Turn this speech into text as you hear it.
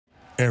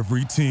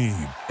Every team,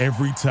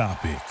 every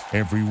topic,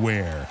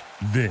 everywhere.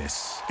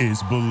 This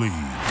is Believe.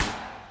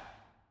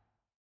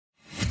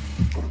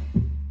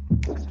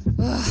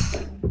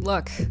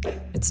 Look,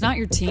 it's not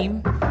your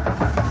team.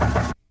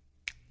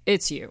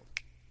 It's you.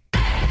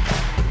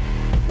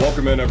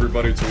 Welcome in,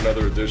 everybody, to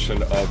another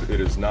edition of It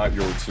Is Not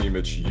Your Team,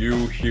 It's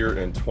You here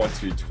in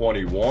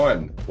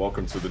 2021.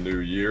 Welcome to the new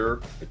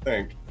year, I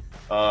think.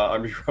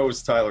 I'm your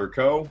host, Tyler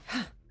Coe.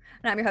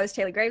 And I'm your host,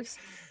 Taylor Graves.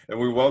 And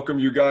we welcome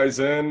you guys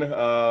in.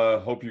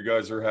 Hope you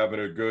guys are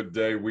having a good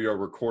day. We are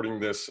recording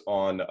this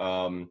on,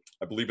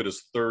 I believe it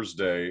is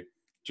Thursday,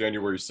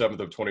 January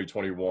 7th of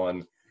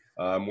 2021.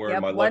 I'm wearing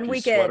my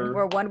lucky sweater.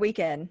 We're 1 week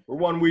in. We're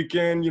 1 week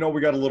in. You know,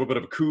 we got a little bit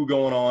of a coup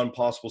going on,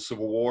 possible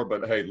civil war.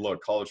 But, hey,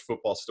 look, college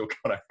football's still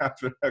going to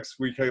happen next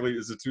week. Haley,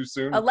 is it too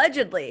soon?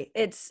 Allegedly.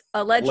 It's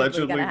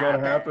allegedly going to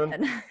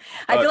happen.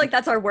 I feel like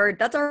that's our word.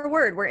 That's our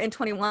word. We're in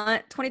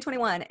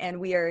 2021, and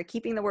we are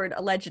keeping the word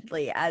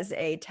allegedly as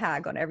a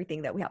tag on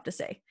everything that we have to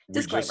say.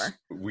 Disclaimer.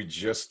 We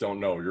just don't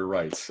know. You're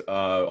right.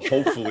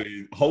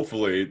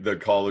 Hopefully the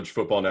college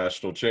football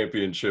national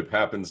championship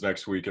happens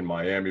next week in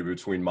Miami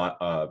between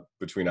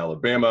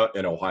Alabama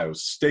and Ohio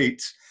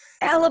State.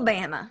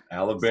 Alabama,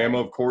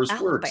 of course.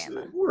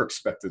 We're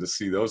expected to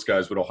see those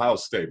guys, but Ohio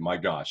State, my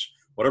gosh,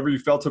 whatever you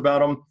felt about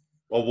them,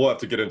 well, we'll have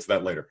to get into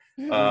that later.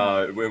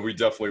 We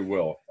definitely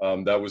will.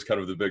 That was kind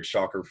of the big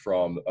shocker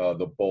from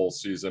the bowl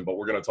season, but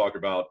we're going to talk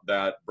about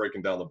that,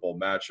 breaking down the bowl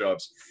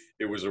matchups.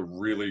 It was a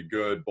really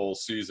good bowl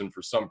season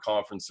for some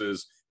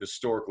conferences,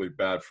 historically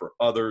bad for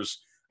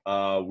others.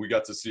 We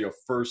got to see a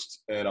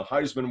first and a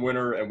Heisman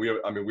winner, and we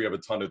have a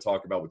ton to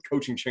talk about with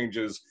coaching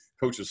changes,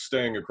 coaches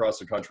staying across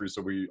the country.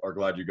 So we are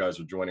glad you guys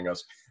are joining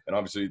us. And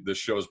obviously, this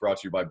show is brought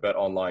to you by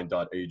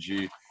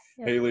BetOnline.ag.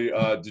 Yep. Haley,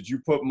 did you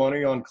put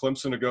money on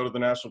Clemson to go to the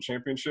national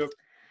championship?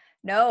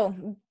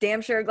 No,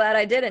 damn sure glad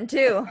I didn't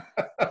too.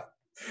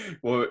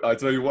 Well, I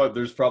tell you what,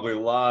 there's probably a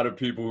lot of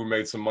people who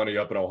made some money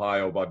up in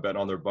Ohio by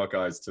betting on their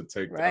Buckeyes to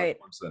take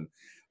Clemson.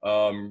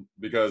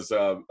 Because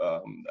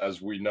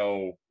as we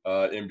know,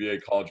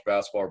 NBA college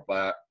basketball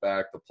are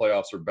back, the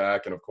playoffs are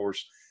back, and of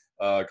course,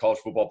 college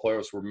football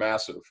playoffs were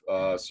massive.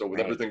 So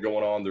with everything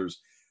going on, there's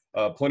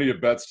plenty of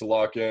bets to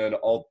lock in,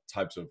 all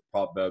types of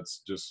prop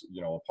bets, just,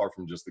 apart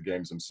from just the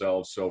games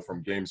themselves. So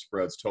from game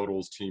spreads,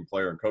 totals, team,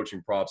 player, and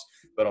coaching props,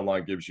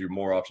 BetOnline gives you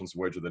more options to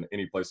wager than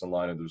any place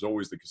online. And there's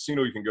always the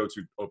casino you can go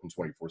to, open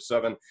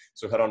 24/7.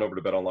 So head on over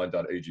to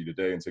BetOnline.ag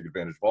today and take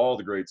advantage of all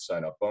the great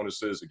sign-up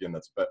bonuses. Again,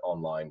 that's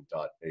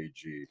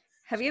BetOnline.ag.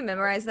 Have you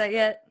memorized that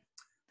yet?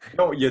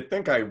 No, you'd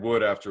think I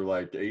would after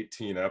like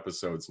 18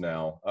 episodes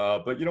now.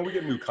 But, we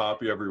get new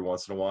copy every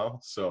once in a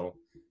while. So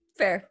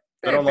Fair.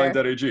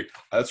 BetOnline.ag.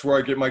 That's where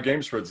I get my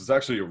game spreads. It's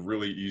actually a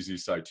really easy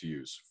site to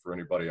use for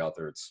anybody out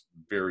there. It's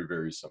very,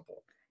 very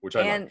simple, which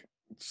I like.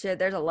 Shit,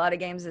 there's a lot of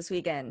games this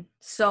weekend.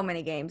 So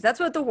many games. That's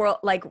what the world,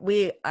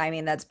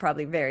 that's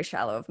probably very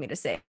shallow of me to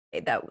say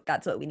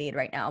that's what we need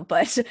right now.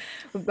 But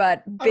we've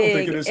got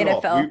big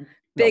NFL.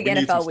 Big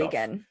NFL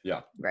weekend.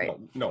 Yeah. Right.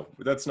 No,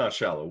 that's not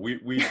shallow.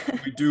 We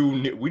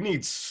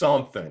need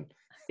something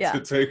to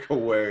take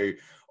away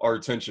our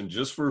attention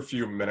just for a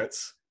few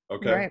minutes.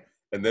 Okay. Right.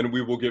 And then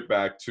we will get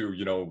back to,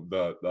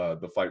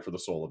 the fight for the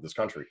soul of this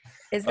country.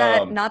 Is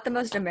that not the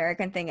most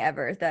American thing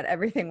ever, that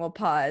everything will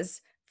pause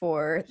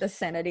for the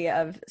sanity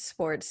of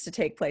sports to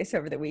take place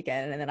over the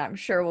weekend? And then I'm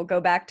sure we'll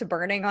go back to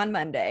burning on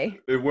Monday.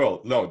 It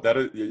will. No, that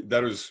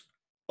is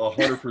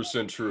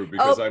 100% true,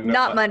 because I know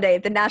not Monday.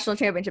 The national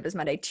championship is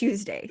Monday.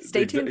 Tuesday.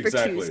 Stay tuned for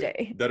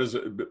Tuesday. That is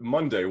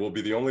Monday will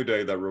be the only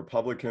day that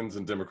Republicans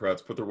and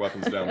Democrats put their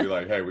weapons down and be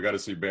like, hey, we got to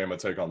see Bama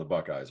take on the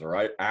Buckeyes. All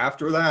right.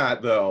 After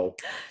that, though,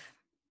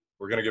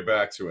 we're going to get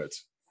back to it.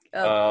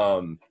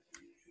 All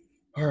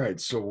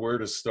right. So where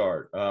to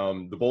start?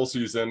 The bowl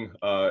season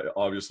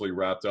obviously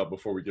wrapped up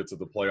before we get to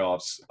the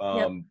playoffs.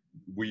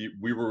 We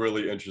were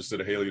really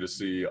interested, Haley, to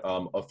see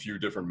a few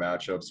different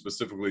matchups,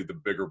 specifically the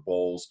bigger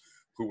bowls.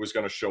 Who was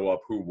going to show up,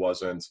 who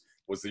wasn't?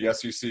 Was the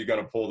SEC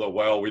going to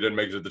pull we didn't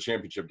make it to the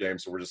championship game,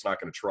 so we're just not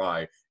going to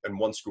try? And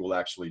one school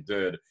actually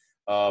did.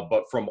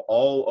 But from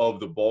all of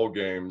the bowl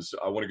games,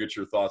 I want to get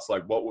your thoughts.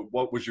 Like,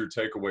 what was your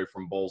takeaway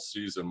from bowl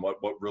season? What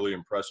really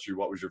impressed you?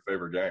 What was your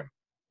favorite game?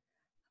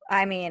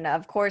 I mean,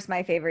 of course,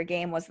 my favorite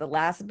game was the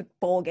last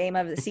bowl game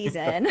of the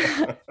season.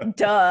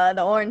 Duh,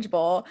 the Orange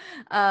Bowl.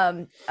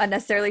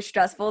 Unnecessarily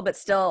stressful, but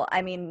still,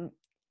 I mean,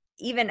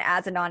 even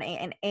as a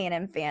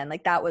non-A&M fan,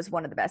 like, that was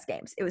one of the best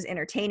games. It was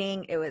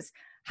entertaining. It was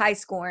high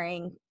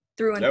scoring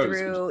through and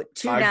through.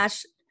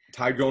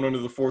 Tied going into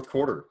the fourth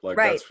quarter. Like,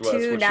 right. That's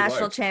two what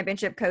national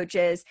championship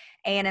coaches.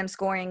 A&M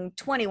scoring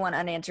 21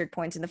 unanswered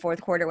points in the fourth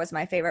quarter was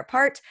my favorite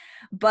part.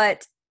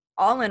 But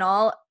all in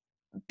all,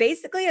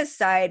 basically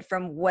aside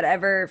from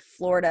whatever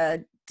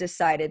Florida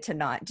decided to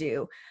not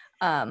do,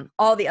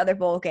 all the other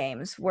bowl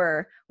games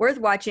were worth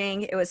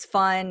watching. It was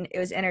fun. It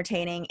was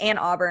entertaining. And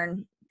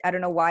Auburn, I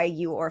don't know why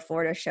you or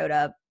Florida showed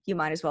up. You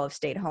might as well have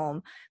stayed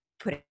home.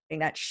 putting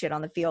that shit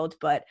on the field.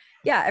 But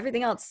yeah,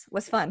 everything else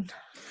was fun.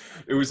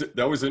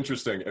 That was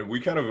interesting. And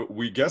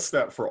we guessed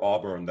that for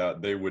Auburn,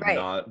 that they would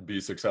not be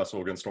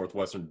successful against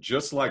Northwestern,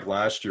 just like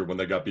last year when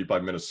they got beat by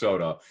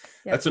Minnesota.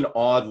 Yep. That's an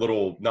odd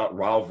little, not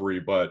rivalry,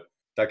 but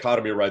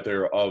dichotomy right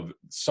there of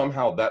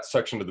somehow that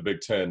section of the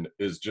Big Ten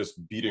is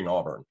just beating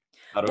Auburn.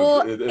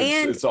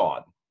 It's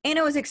odd. And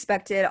it was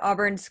expected.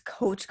 Auburn's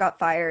coach got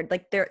fired.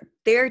 Like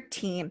their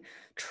team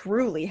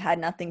truly had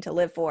nothing to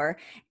live for.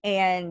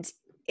 And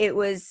it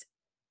was,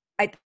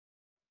 I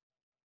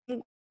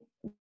think,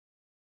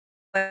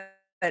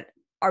 what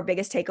our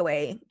biggest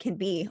takeaway can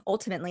be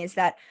ultimately is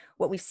that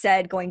what we've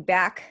said going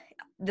back,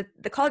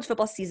 the college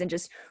football season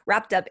just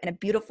wrapped up in a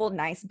beautiful,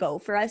 nice bow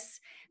for us,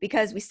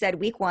 because we said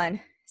week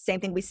 1, same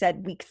thing we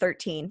said week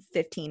 13,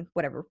 15,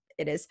 whatever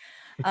it is,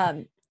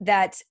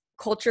 that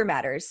culture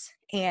matters.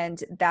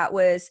 And that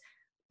was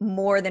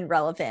more than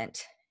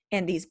relevant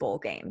in these bowl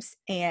games.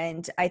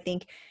 And I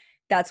think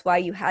that's why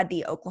you had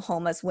the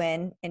Oklahomas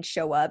win and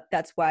show up.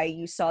 That's why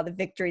you saw the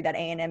victory that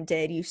A&M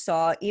did. You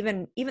saw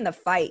even the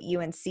fight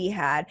UNC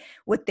had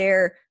with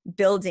their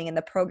building and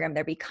the program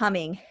they're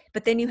becoming.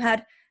 But then you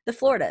had the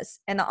Floridas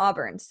and the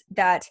Auburns.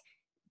 That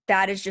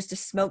is just a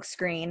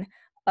smokescreen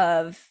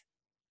of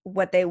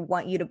what they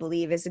want you to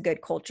believe is a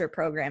good culture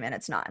program, and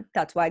it's not.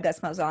 That's why Gus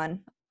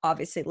Malzahn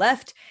obviously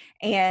left.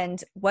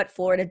 And what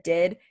Florida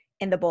did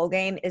in the bowl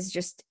game is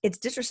just, it's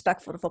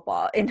disrespectful to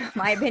football. In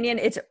my opinion,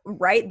 it's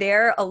right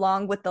there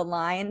along with the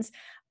lines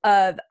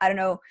of, I don't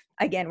know,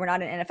 again, we're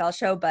not an NFL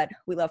show, but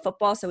we love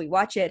football, so we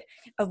watch it,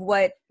 of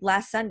what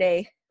last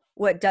Sunday,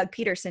 what Doug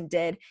Peterson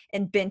did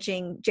in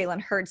benching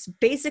Jalen Hurts,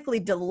 basically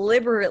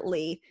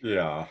deliberately.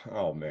 Yeah.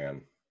 Oh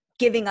man.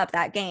 Giving up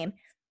that game.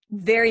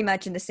 Very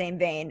much in the same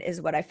vein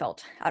is what I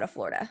felt out of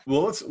Florida.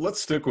 Well,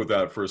 let's stick with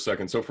that for a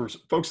second. So for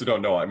folks who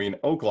don't know, I mean,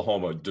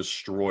 Oklahoma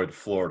destroyed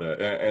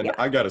Florida. And yeah.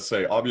 I got to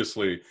say,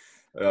 obviously,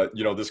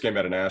 this game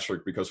had an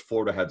asterisk because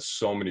Florida had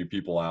so many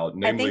people out.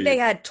 Namely, I think they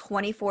had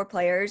 24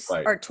 players,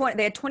 right, or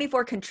they had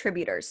 24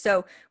 contributors.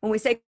 So when we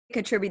say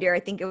contributor, I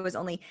think it was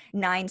only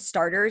 9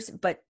 starters,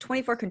 but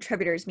 24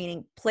 contributors,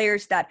 meaning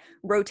players that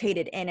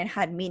rotated in and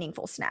had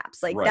meaningful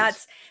snaps. Like right.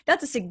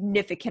 That's a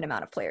significant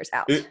amount of players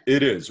out. It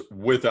is,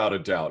 without a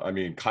doubt. I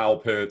mean, Kyle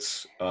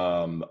Pitts,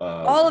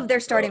 all of their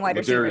starting wide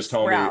receivers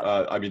were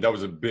out. I mean, that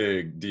was a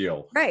big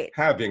deal. Right.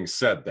 Having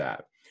said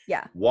that,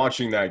 yeah,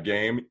 watching that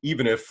game,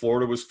 even if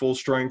Florida was full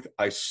strength,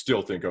 I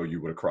still think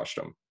OU would have crushed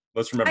them.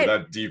 Let's remember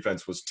that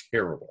defense was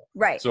terrible.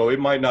 Right. So it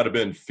might not have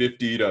been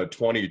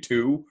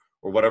 50-22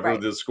 or whatever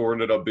the score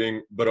ended up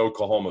being, but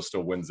Oklahoma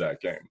still wins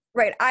that game.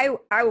 Right. I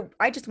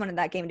just wanted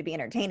that game to be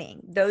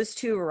entertaining. Those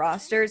two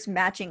rosters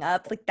matching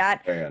up like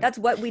that. That's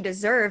what we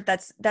deserve.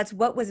 That's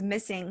what was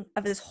missing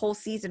of this whole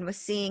season, was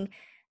seeing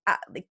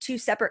like 2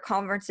 separate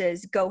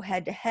conferences go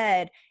head to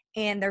head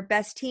and their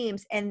best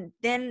teams. And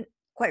then,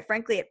 quite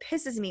frankly, it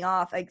pisses me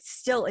off. Like,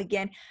 still,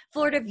 again,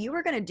 Florida, if you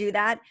were going to do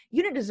that,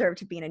 you didn't deserve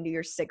to be in a New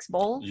Year's Six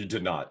bowl. You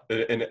did not.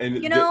 And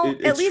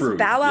at least true.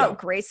 Bow out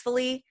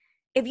gracefully.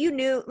 If you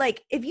knew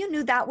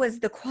that was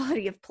the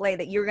quality of play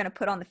that you were going to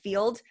put on the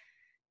field,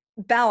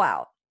 bow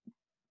out.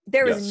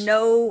 There was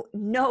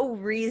no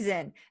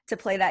reason to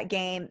play that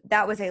game.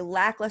 That was a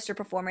lackluster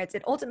performance.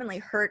 It ultimately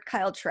hurt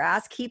Kyle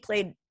Trask. He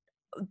played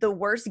the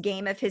worst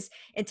game of his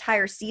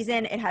entire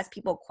season. It has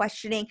people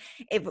questioning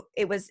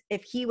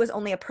if he was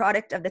only a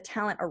product of the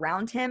talent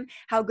around him.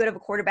 How good of a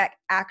quarterback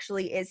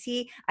actually is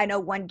he? I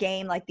know one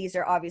game, like, these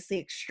are obviously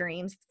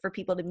extremes for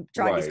people to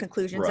draw these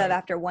conclusions of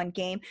after one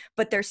game,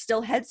 but there's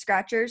still head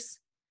scratchers.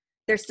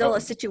 There's still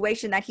a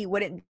situation that he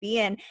wouldn't be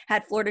in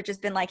had Florida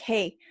just been like,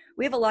 hey,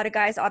 we have a lot of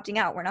guys opting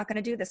out. We're not going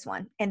to do this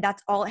one. And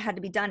that's all it had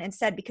to be done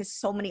instead, because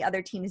so many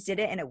other teams did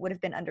it and it would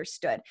have been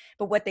understood.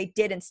 But what they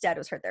did instead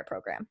was hurt their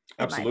program.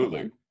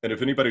 Absolutely. And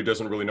if anybody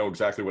doesn't really know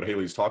exactly what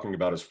Haley's talking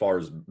about as far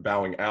as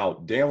bowing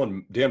out,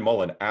 Dan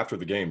Mullen after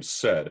the game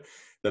said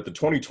that the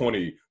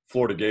 2020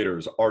 Florida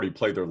Gators already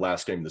played their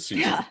last game of the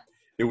season.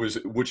 Yeah.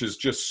 Which is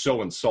just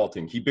so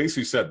insulting. He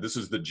basically said, this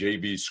is the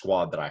JV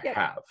squad that I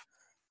have.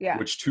 Yeah.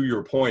 Which, to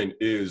your point,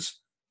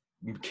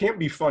 can't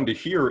be fun to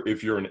hear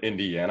if you're in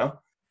Indiana.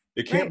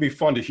 It can't be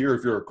fun to hear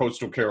if you're a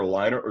Coastal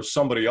Carolina or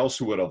somebody else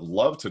who would have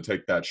loved to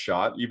take that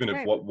shot, even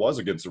if what was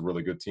against a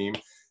really good team.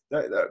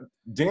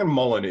 Dan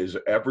Mullen is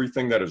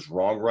everything that is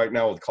wrong right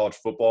now with college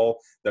football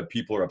that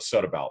people are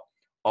upset about.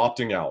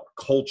 Opting out,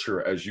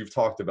 culture, as you've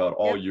talked about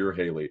all year,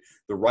 Haley,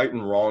 the right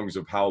and wrongs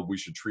of how we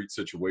should treat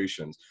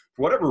situations.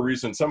 For whatever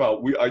reason,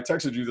 somehow I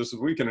texted you this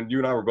weekend, and you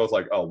and I were both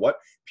like, "Oh, what?"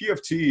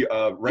 PFT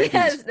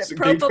rankings. Yes,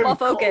 Pro Football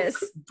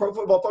Focus. Pro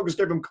Football Focus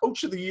gave him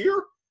Coach of the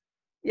Year.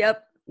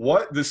 Yep.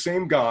 What? The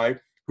same guy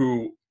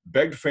who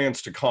begged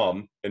fans to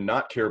come and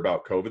not care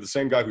about COVID, the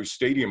same guy whose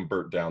stadium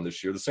burnt down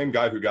this year, the same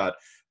guy who got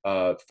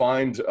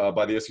fined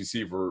by the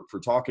SEC for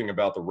talking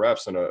about the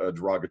refs in a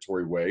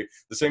derogatory way,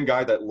 the same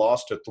guy that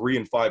lost to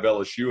 3-5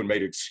 LSU and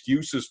made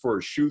excuses for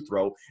a shoe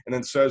throw, and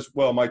then says,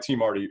 well, my team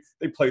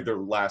they played their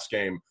last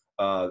game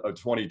of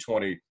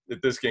 2020,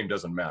 that this game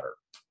doesn't matter.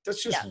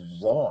 That's just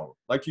wrong.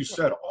 Like you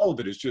said, all of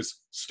it is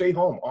just stay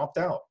home, opt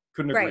out.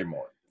 Couldn't agree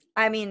more.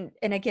 I mean,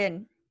 and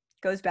again,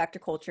 goes back to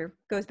culture,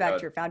 goes back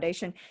to your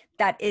foundation.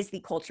 That is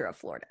the culture of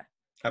Florida.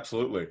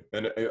 Absolutely.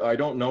 And I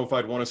don't know if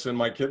I'd want to send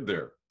my kid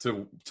there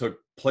to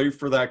play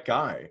for that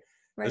guy.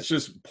 Right. It's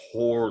just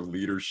poor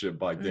leadership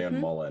by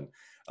Dan Mullen.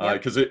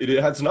 Because it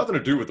has nothing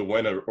to do with the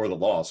win or the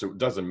loss. It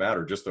doesn't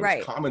matter. Just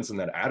those comments and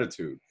that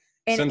attitude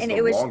sends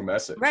the wrong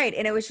message. Right.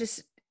 And it was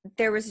just,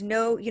 there was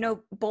no,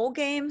 bowl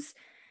games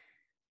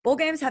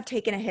have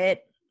taken a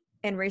hit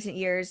in recent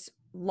years,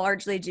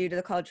 largely due to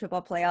the college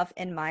football playoff.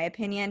 In my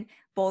opinion,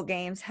 bowl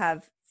games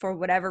have, for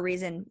whatever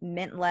reason,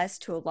 meant less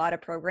to a lot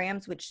of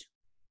programs, which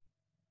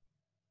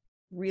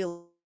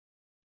realistically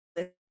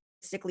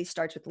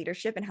starts with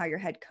leadership and how your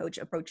head coach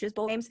approaches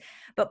bowl games.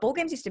 But bowl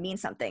games used to mean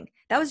something.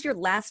 That was your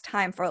last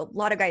time for a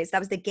lot of guys. That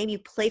was the game you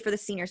play for the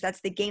seniors.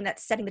 That's the game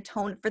that's setting the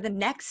tone for the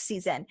next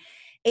season.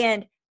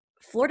 And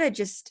Florida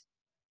just,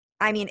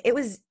 I mean, it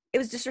was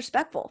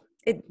disrespectful.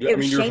 It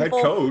was your shameful.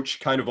 Head coach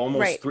kind of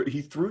almost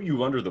he threw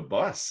you under the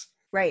bus.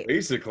 Right.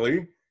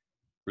 Basically,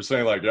 we're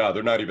saying like, yeah,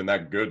 they're not even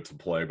that good to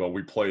play, but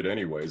we played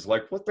anyways.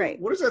 Like, what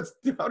is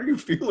that? How do you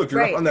feel if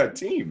you're on that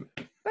team?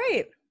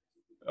 Right.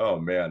 Oh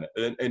man.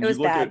 And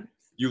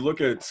you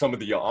look at some of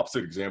the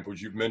opposite examples.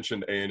 You've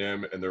mentioned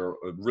A&M and their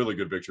really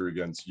good victory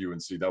against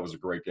UNC. That was a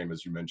great game,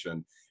 as you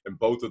mentioned. And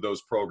both of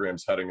those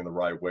programs heading in the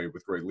right way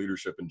with great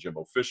leadership in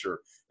Jimbo Fisher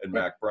and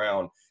Mack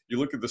Brown. You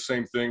look at the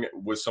same thing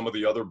with some of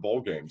the other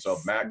bowl games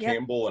of Matt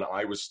Campbell and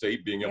Iowa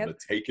State being able to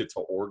take it to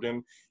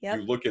Oregon.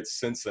 You look at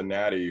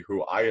Cincinnati,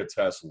 who I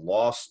attest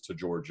lost to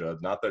Georgia,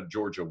 not that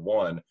Georgia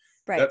won.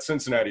 Right. That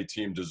Cincinnati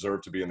team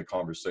deserved to be in the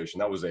conversation.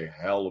 That was a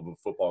hell of a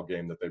football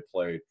game that they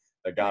played.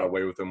 That got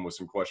away with them with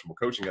some questionable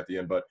coaching at the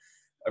end. But,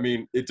 I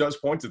mean, it does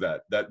point to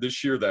that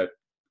this year that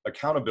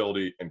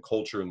accountability and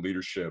culture and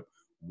leadership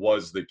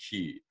was the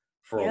key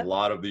for a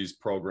lot of these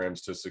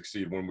programs to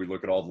succeed when we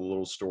look at all the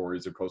little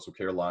stories of Coastal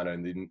Carolina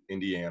and the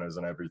Indianas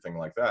and everything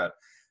like that.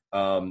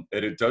 And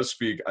it does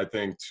speak, I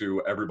think,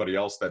 to everybody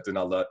else that did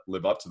not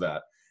live up to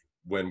that.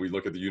 When we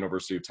look at the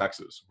University of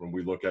Texas, when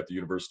we look at the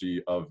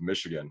University of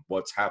Michigan,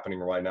 what's happening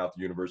right now at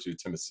the University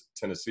of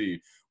Tennessee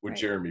with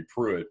Jeremy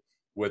Pruitt,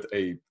 with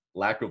a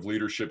lack of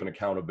leadership and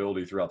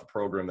accountability throughout the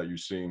program, that you're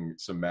seeing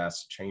some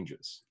mass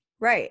changes.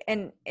 Right.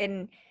 And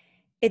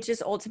it's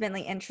just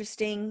ultimately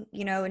interesting,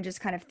 and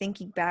just kind of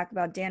thinking back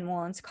about Dan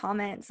Mullen's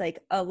comments, like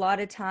a lot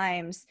of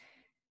times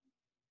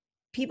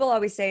people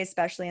always say,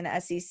 especially in the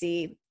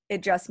SEC,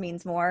 it just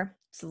means more.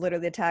 It's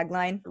literally the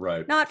tagline.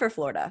 Right. Not for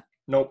Florida.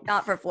 Nope.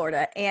 Not for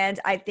Florida.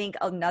 And I think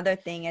another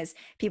thing is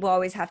people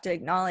always have to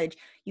acknowledge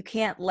you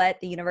can't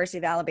let the University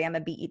of Alabama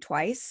beat you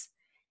twice.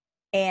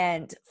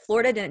 And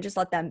Florida didn't just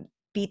let them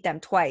beat them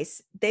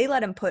twice. They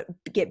let them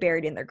get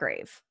buried in their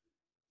grave.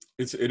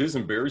 It is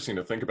embarrassing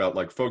to think about.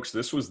 Like, folks,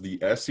 this was the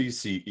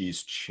SEC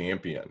East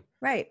champion.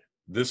 Right.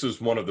 This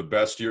is one of the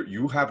best years.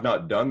 You have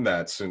not done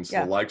that since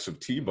the likes of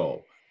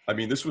Tebow. I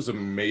mean, this was a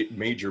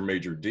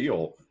major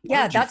deal.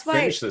 Why did you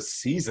finish the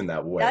season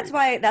that way?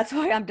 That's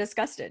why I'm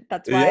disgusted.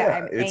 That's why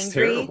I'm angry. It's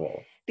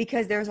terrible.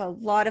 Because there's a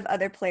lot of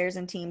other players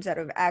and teams that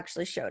have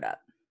actually showed up.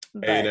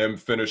 A&M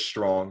finished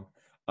strong.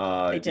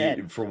 They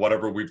did. For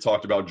whatever we've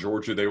talked about,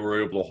 Georgia, they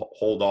were able to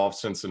hold off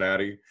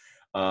Cincinnati.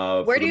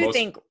 Where do you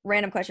think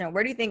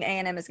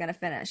A&M is going to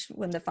finish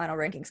when the final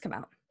rankings come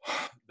out?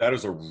 That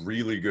is a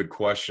really good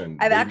question.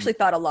 I've actually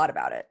thought a lot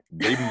about it.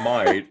 They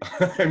might.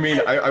 I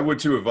mean, I would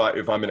too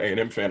if I'm an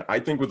A&M fan. I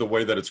think with the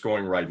way that it's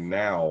going right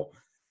now,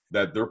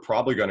 that they're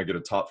probably going to get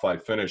a top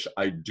 5 finish.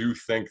 I do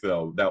think,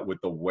 though, that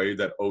with the way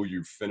that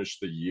OU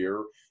finished the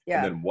year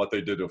and then what they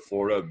did to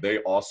Florida, they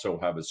also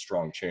have a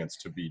strong chance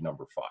to be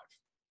number 5.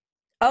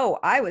 Oh,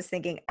 I was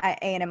thinking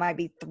A&M might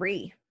be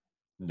 3.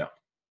 No,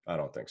 I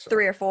don't think so.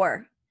 3 or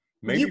 4.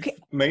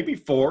 Maybe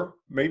 4.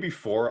 Maybe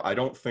 4. I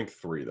don't think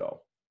 3,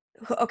 though.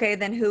 Okay,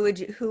 then who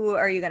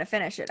are you going to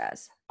finish it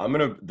as?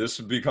 This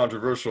would be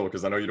controversial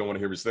because I know you don't want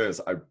to hear me say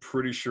this. I'm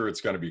pretty sure it's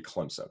going to be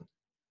Clemson.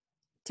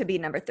 To be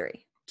number 3.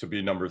 To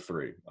be number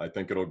 3. I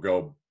think it'll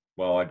go,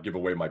 well, I'd give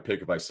away my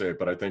pick if I say it,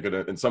 but I think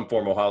in some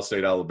form, Ohio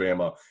State,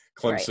 Alabama,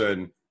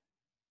 Clemson,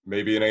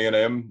 maybe an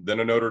A&M, then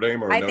a Notre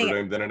Dame, or a Notre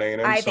Dame, then an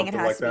A&M, something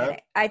like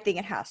that. I think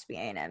it has to be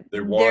A&M. They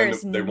won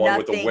with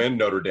a win.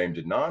 Notre Dame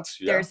did not.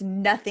 Yeah. There's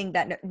nothing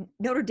that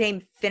Notre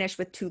Dame finished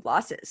with 2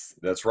 losses.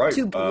 That's right.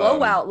 2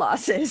 blowout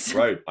losses.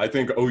 Right. I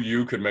think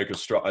OU could make a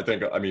strong.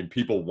 I mean,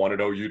 people wanted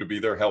OU to be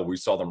there. Hell, we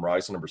saw them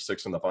rise to number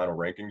 6 in the final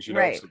rankings.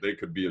 So they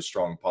could be a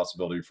strong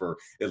possibility for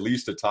at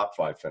least a top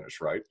 5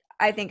 finish. Right.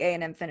 I think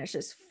A&M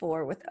finishes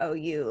 4 with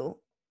OU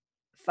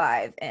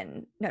 5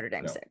 and Notre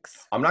Dame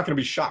 6. I'm not going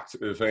to be shocked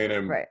if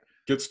A&M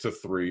gets to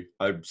 3.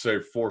 I'd say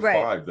 4 or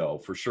 5 though,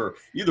 for sure.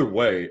 Either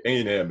way,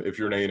 A&M, if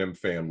you're an A&M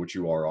fan, which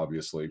you are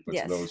obviously, but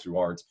to those who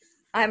aren't.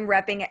 I'm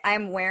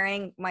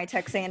wearing my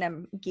Texas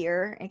A&M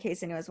gear in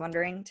case anyone was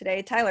wondering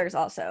today. Tyler's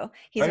also.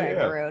 He's wearing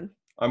maroon.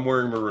 I'm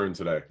wearing maroon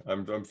today.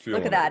 I'm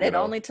feeling. Look at that! It It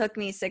only took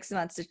me 6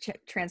 months to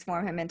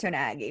transform him into an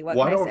Aggie. What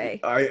Why can I don't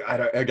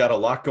say? I got a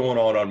lot going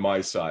on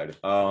my side.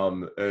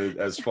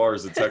 As far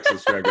as the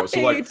Texas fan goes,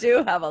 so like You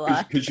do have a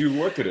lot. because you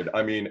look at it.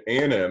 I mean,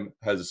 A&M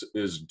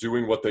is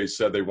doing what they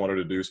said they wanted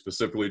to do,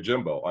 specifically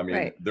Jimbo. I mean,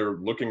 Right. they're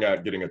looking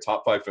at getting a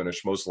top 5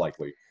 finish most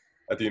likely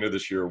at the end of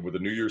this year with a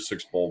New Year's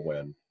Six bowl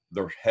win.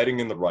 They're heading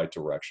in the right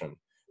direction.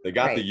 They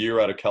got the Right. year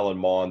out of Kellen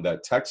Mond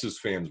that Texas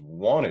fans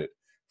wanted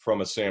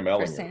from a Sam For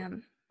Ehlinger.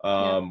 Sam.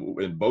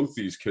 And both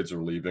these kids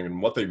are leaving,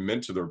 and what they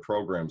meant to their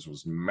programs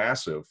was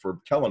massive. For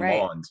Kellen Right.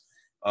 Mond,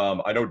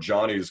 I know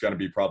Johnny is going to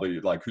be probably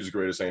like, who's the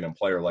greatest A&M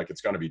player? Like,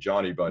 it's going to be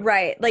Johnny, but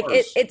Right. Like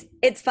course.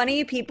 it's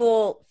funny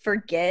people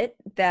forget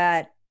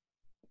that,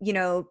 you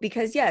know,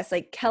 because yes,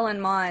 like Kellen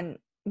Mond,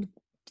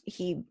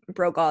 he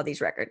broke all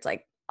these records.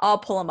 Like, I'll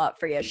pull them up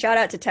for you. Shout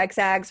out to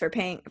Texags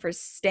for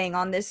staying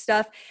on this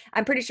stuff.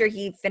 I'm pretty sure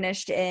he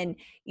finished in,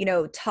 you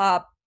know,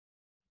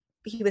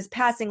 he was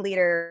passing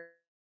leader,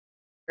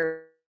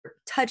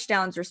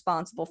 touchdowns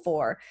responsible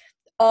for,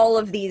 all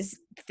of these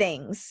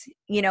things,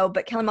 you know,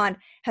 but Kellen Mond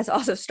has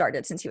also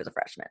started since he was a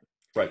freshman.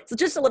 Right. So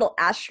just a little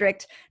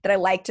asterisk that I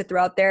like to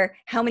throw out there.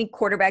 How many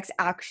quarterbacks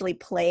actually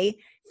play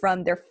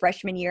from their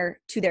freshman year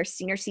to their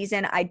senior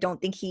season? I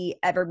don't think he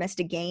ever missed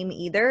a game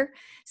either.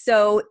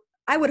 So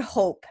I would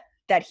hope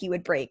that he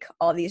would break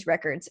all these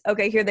records.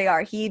 Okay, here they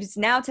are. He's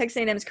now Texas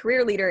A&M's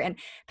career leader in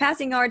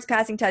passing yards,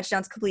 passing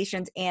touchdowns,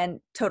 completions, and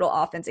total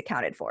offense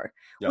accounted for,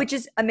 which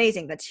is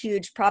amazing. That's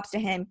huge. Props to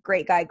him.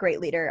 Great guy, great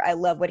leader. I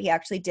love what he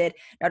actually did,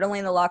 not only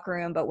in the locker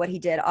room, but what he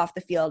did off the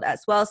field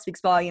as well.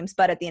 Speaks volumes.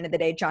 But at the end of the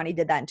day, Johnny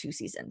did that in 2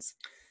 seasons.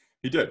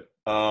 He did.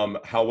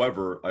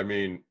 However, I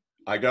mean,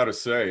 I got to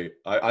say,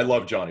 I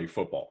love Johnny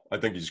football. I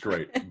think he's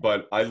great.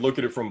 But I look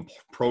at it from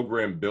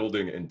program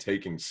building and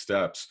taking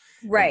steps.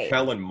 Right. And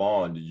Kellen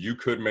Mond, you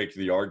could make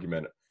the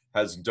argument,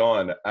 has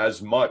done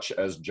as much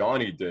as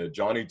Johnny did.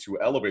 Johnny to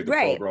elevate the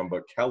program,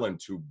 but Kellen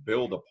to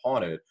build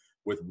upon it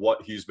with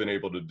what he's been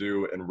able to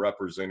do and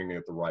representing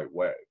it the right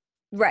way.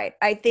 Right.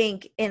 I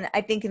think in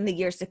the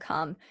years to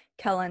come,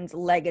 Kellen's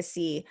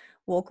legacy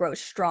will grow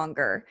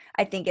stronger.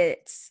 I think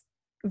it's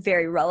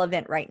very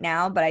relevant right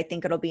now, but I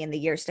think it'll be in the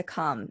years to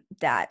come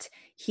that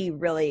he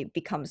really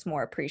becomes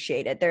more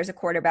appreciated. There's a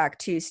quarterback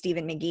too,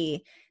 Stephen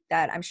McGee,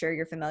 that I'm sure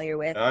you're familiar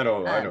with. I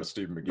know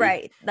Stephen McGee.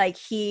 Right. Like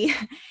he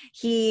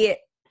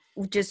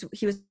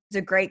was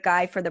a great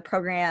guy for the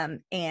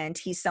program, and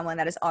he's someone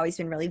that has always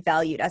been really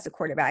valued as a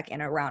quarterback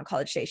and around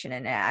College Station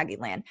and Aggie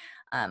land.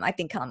 I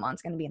think Kellen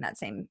Mond's going to be in that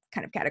same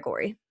kind of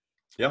category.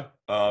 Yeah,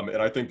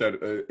 and I think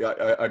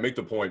that I make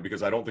the point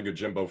because I don't think a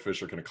Jimbo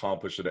Fisher can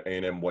accomplish at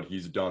A&M what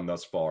he's done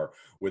thus far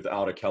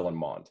without a Kellen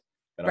Mond.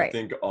 And I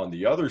think on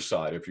the other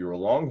side, if you're a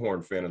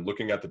Longhorn fan and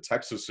looking at the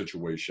Texas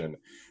situation,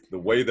 the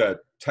way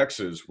that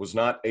Texas was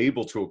not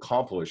able to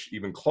accomplish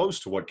even close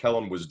to what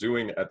Kellen was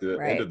doing at the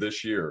end of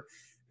this year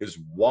is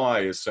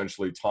why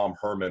essentially Tom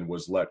Herman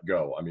was let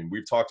go. I mean,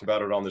 we've talked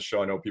about it on the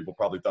show. I know people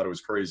probably thought it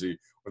was crazy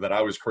or that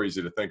I was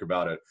crazy to think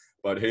about it.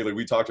 But Haley,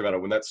 we talked about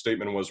it when that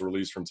statement was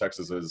released from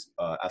Texas's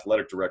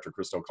athletic director,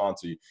 Christo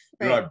Conti. You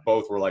and I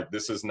both were like,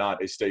 this is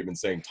not a statement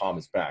saying Tom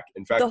is back.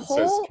 In fact, it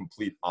says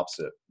complete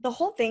opposite. The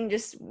whole thing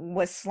just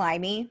was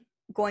slimy.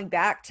 Going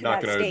back to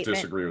that statement. Not going to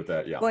disagree with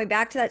that, yeah. Going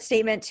back to that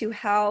statement to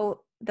how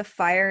the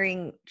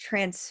firing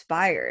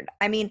transpired.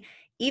 I mean,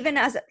 even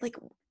as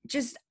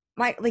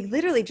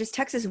literally just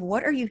Texas,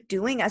 what are you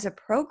doing as a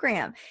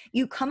program?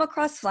 You come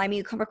across slimy,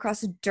 you come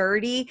across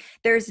dirty.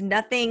 There's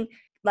nothing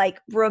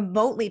like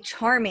remotely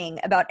charming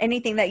about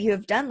anything that you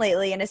have done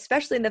lately. And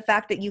especially in the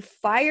fact that you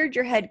fired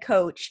your head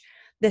coach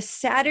the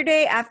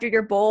Saturday after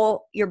your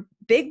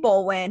big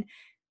bowl win.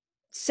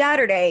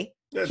 Saturday,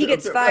 he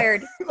gets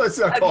fired. Let's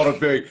not call it a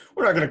big.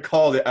 We're not going to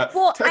call it.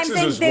 Texas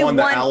has won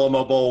the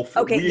Alamo Bowl.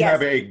 We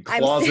have a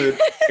closet,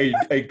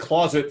 a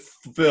closet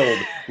filled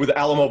with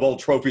Alamo Bowl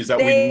trophies that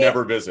we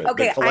never visit.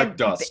 Okay, they collect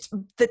dust.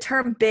 The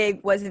term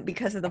 "big" wasn't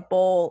because of the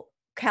bowl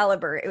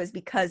caliber. It was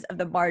because of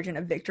the margin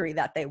of victory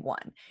that they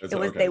won.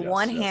 They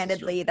won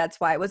handedly. Yes, that's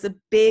why it was a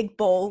big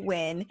bowl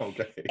win.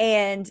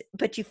 Okay.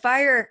 But you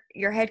fire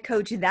your head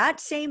coach that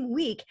same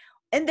week,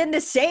 and then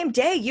the same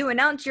day you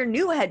announce your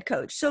new head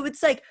coach. So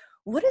it's like,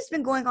 what has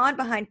been going on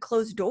behind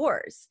closed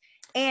doors?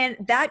 And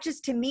that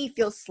just, to me,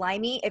 feels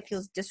slimy. It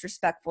feels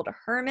disrespectful to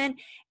Herman.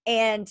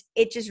 And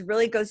it just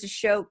really goes to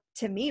show,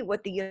 to me,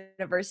 what the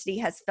university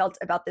has felt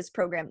about this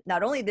program,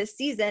 not only this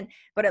season,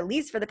 but at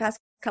least for the past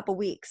couple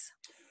weeks.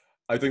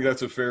 I think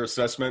that's a fair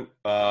assessment.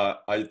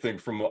 I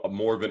think from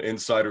more of an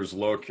insider's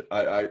look,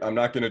 I'm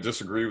not going to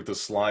disagree with the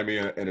slimy.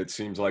 And it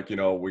seems like,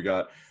 we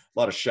got a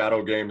lot of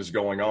shadow games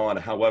going on.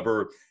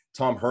 However,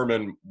 Tom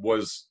Herman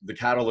was the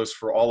catalyst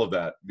for all of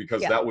that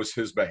because that was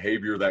his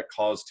behavior that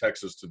caused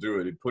Texas to do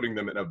it, putting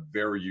them in a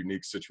very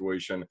unique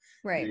situation,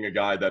 being a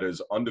guy that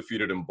is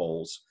undefeated in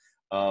bowls.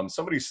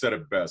 Somebody said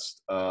it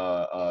best.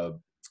 The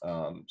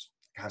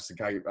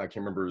guy, I can't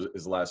remember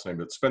his last name,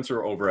 but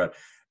Spencer over at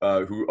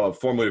who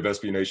formerly of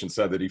SB Nation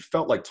said that he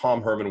felt like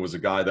Tom Herman was a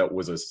guy that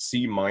was a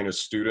C-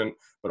 student,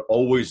 but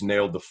always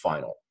nailed the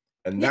final.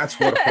 And that's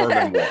what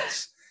Herman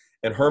was.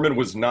 And Herman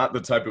was not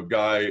the type of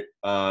guy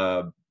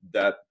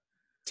that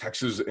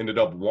Texas ended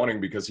up wanting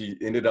because he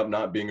ended up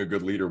not being a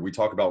good leader. We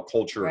talk about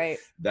culture. Right.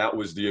 That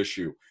was the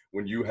issue.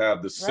 When you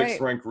have the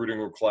 6th ranked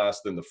recruiting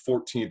class, then the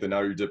 14th, and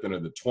now you're dipping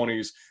into the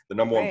 20s, the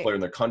number one player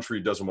in the country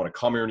doesn't want to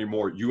come here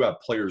anymore. You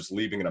have players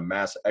leaving in a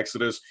mass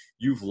exodus.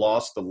 You've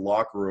lost the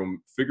locker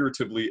room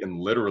figuratively and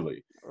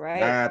literally. Right.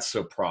 That's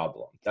a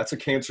problem. That's a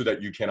cancer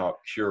that you cannot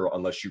cure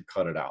unless you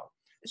cut it out.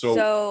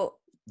 So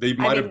they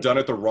might have done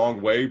it the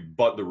wrong way,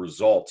 but the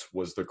result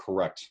was the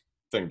correct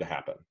thing to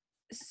happen.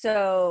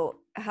 So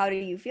how do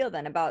you feel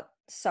then about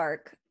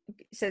Sark?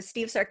 So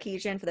Steve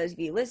Sarkisian, for those of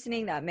you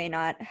listening that may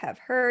not have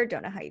heard,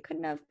 don't know how you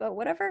couldn't have, but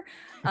whatever.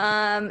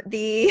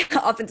 The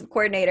offensive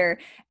coordinator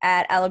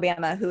at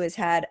Alabama, who has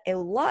had a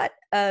lot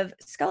of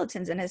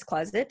skeletons in his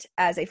closet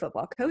as a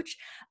football coach.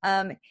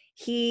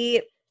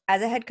 He,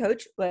 as a head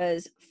coach,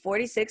 was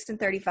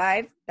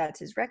 46-35. That's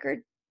his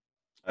record.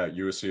 At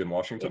USC in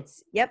Washington?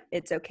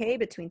 It's okay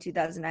between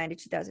 2009 to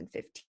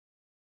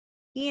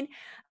 2015.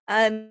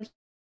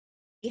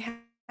 He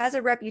has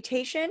a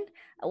reputation,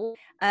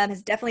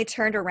 has definitely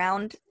turned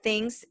around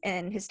things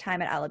in his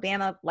time at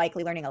Alabama,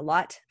 likely learning a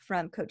lot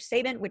from Coach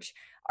Saban, which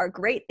are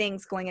great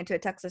things going into a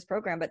Texas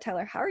program. But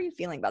Tyler, how are you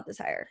feeling about this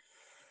hire?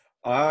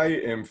 I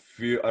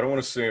don't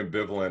want to say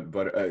ambivalent,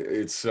 but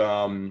it's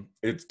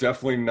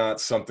definitely not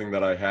something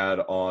that I had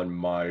on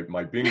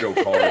my bingo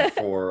card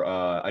for.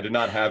 I did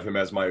not have him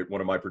as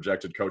one of my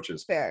projected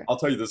coaches. Fair. I'll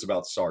tell you this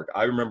about Sark.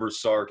 I remember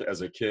Sark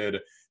as a kid.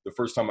 The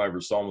first time I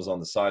ever saw him was on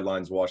the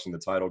sidelines watching the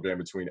title game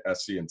between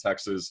SC and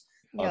Texas.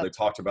 They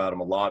talked about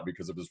him a lot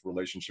because of his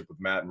relationship with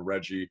Matt and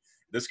Reggie.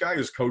 This guy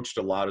has coached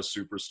a lot of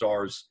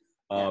superstars.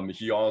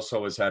 He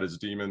also has had his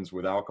demons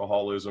with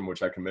alcoholism,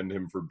 which I commend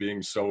him for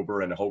being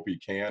sober and hope he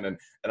can. And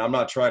I'm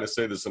not trying to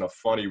say this in a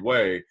funny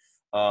way.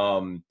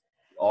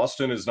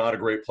 Austin is not a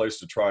great place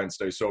to try and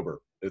stay sober.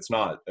 It's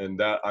not. And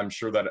that I'm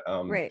sure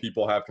that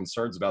people have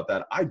concerns about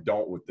that. I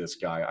don't with this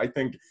guy. I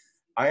think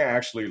I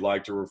actually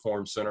like a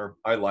reform center.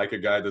 I like a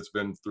guy that's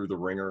been through the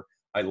ringer.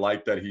 I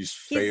like that he's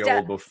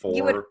failed before.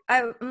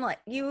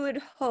 You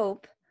would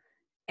hope.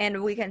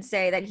 And we can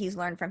say that he's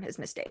learned from his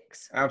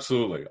mistakes.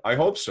 Absolutely. I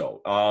hope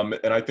so.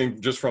 And I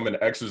think just from an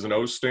X's and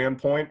O's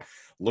standpoint,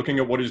 looking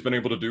at what he's been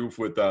able to do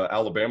with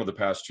Alabama the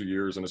past 2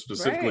 years, and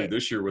specifically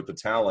this year with the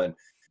talent,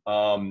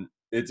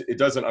 it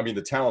doesn't – I mean,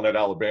 the talent at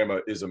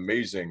Alabama is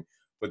amazing.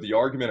 But the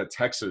argument at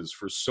Texas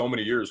for so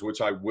many years, which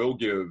I will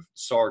give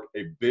Sark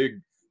a big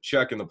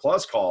check in the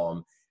plus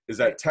column, is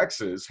that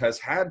Texas has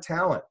had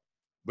talent,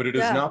 but it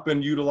has not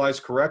been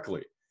utilized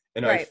correctly.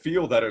 And I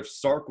feel that if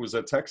Sark was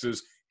at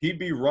Texas – he'd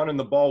be running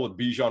the ball with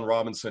Bijan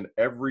Robinson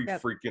every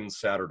freaking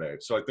Saturday.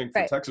 So I think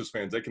for Texas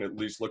fans, they can at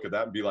least look at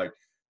that and be like,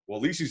 well,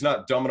 at least he's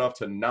not dumb enough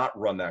to not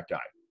run that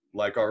guy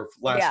like our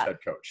last head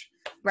coach.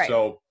 Right.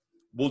 So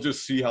we'll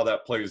just see how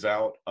that plays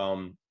out.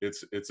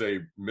 It's a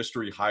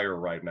mystery hire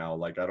right now.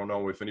 Like, I don't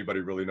know if anybody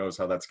really knows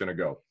how that's going to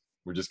go.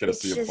 We're just going to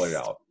see it play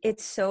out.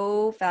 It's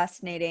so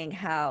fascinating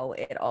how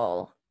it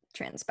all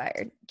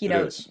transpired,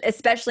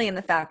 especially in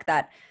the fact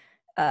that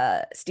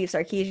Steve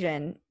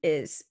Sarkisian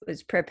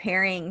was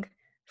preparing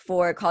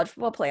for college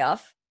football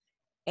playoff,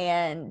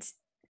 and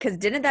because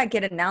didn't that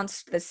get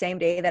announced the same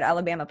day that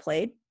Alabama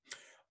played?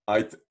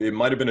 It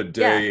might have been a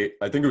day.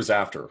 I think it was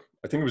after. Or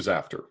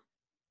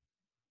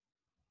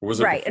was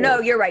it right? Before? No,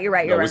 you're right.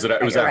 It was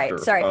after. Right.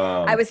 Sorry,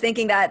 I was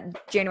thinking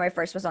that January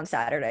 1st was on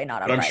Saturday,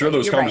 not on Friday. I'm sure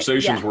those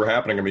conversations were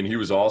happening. I mean, he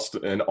was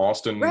Austin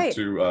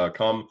to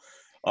come.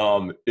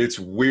 It's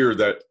weird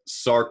that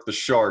Sark the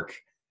Shark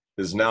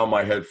is now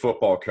my head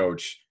football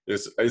coach.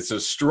 It's a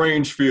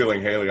strange feeling,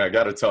 Haley. I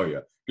got to tell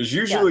you. Because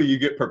usually you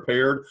get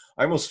prepared.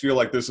 I almost feel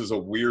like this is a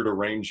weird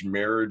arranged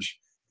marriage,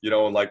 in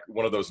like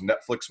one of those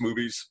Netflix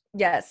movies.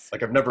 Yes.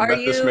 Like I've never met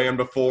this man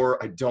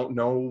before. I don't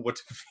know what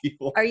to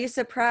feel. Are you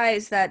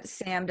surprised that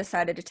Sam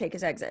decided to take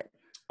his exit?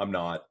 I'm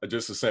not.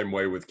 Just the same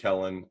way with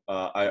Kellen.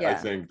 I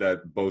think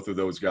that both of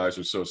those guys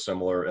are so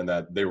similar and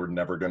that they were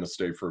never going to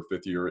stay for a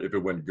fifth year if it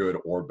went good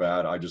or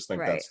bad. I just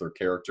think that's their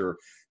character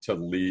to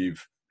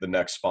leave the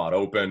next spot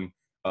open,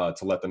 to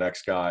let the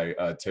next guy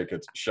take a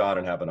shot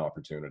and have an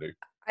opportunity.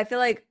 I feel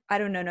like, I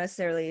don't know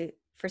necessarily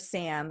for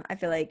Sam, I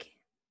feel like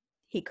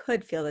he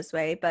could feel this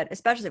way, but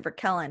especially for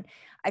Kellen,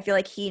 I feel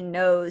like he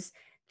knows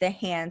the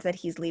hands that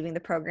he's leaving the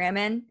program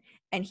in,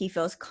 and he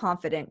feels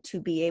confident to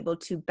be able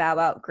to bow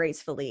out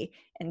gracefully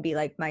and be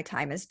like, my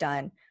time is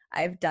done.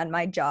 I've done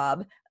my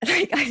job.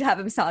 Like I have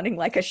him sounding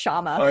like a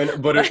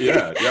shaman. Like a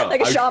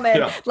shaman.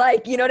 Yeah.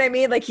 Like, you know what I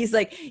mean? Like he's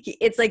like,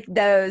 it's like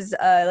those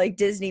like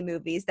Disney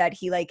movies that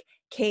he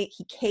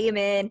came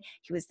in,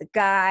 he was the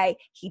guy,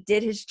 he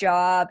did his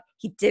job,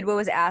 he did what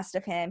was asked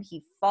of him,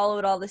 he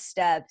followed all the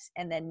steps,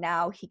 and then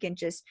now he can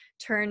just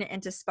turn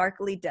into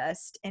sparkly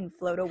dust and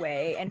float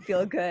away and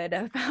feel good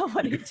about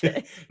what he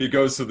did. He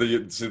goes to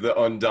the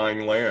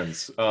undying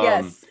lands.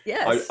 Yes.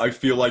 I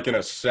feel like in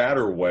a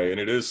sadder way, and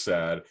it is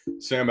sad,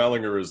 Sam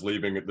Ehlinger is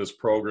leaving this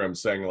program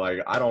saying like,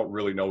 I don't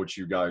really know what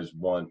you guys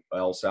want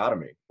else out of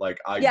me. Like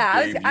I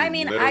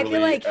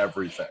feel like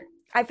everything.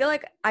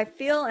 I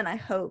feel and I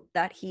hope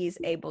that he's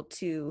able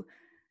to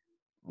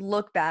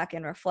look back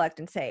and reflect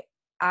and say,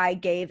 I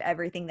gave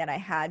everything that I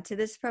had to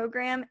this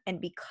program,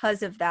 and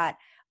because of that,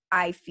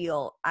 I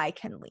feel I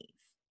can leave.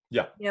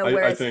 Yeah.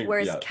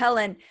 Whereas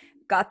Kellen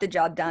got the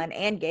job done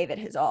and gave it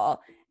his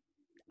all.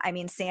 I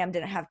mean, Sam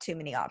didn't have too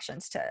many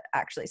options to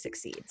actually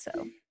succeed. So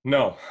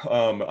no,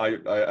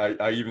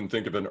 I even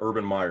think if an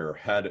Urban Meyer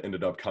had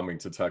ended up coming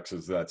to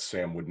Texas, that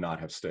Sam would not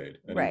have stayed,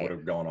 and he would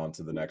have gone on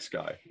to the next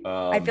guy.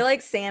 I feel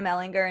like Sam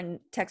Ehlinger in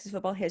Texas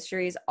football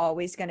history is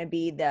always going to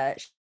be the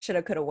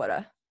shoulda, coulda,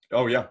 woulda.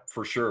 Oh yeah,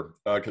 for sure.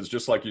 Because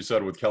just like you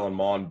said, with Kellen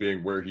Mond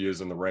being where he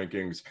is in the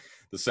rankings,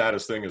 the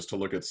saddest thing is to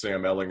look at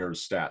Sam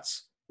Ehlinger's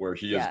stats, where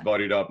he is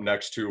buddied up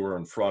next to or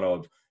in front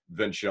of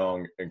Vince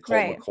Young and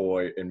Colt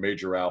McCoy and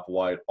Major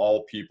Applewhite,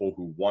 all people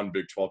who won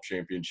Big 12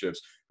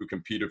 championships, who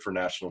competed for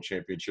national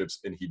championships,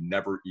 and he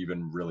never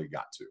even really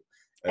got to.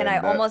 And I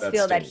almost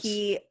feel that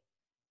he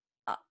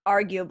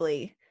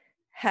arguably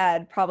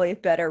had probably a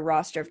better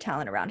roster of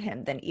talent around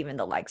him than even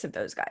the likes of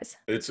those guys.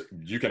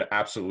 You can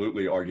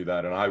absolutely argue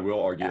that, and I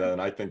will argue that,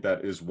 and I think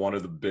that is one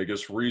of the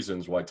biggest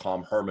reasons why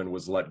Tom Herman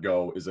was let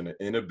go, is an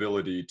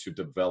inability to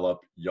develop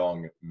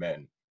young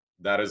men.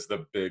 That is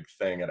the big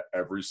thing at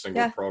every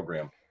single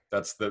program.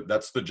 That's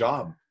the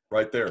job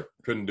right there.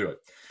 Couldn't do it.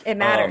 It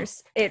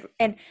matters.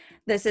 And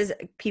this is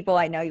people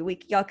I know.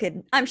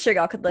 I'm sure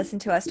y'all could listen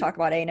to us talk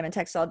about A&M and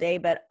Texas all day,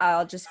 but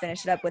I'll just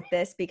finish it up with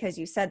this because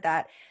you said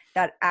that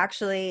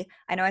actually,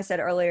 I know I said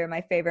earlier, my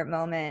favorite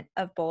moment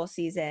of bowl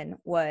season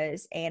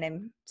was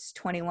A&M's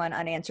 21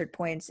 unanswered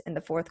points in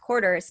the fourth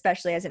quarter,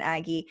 especially as an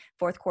Aggie.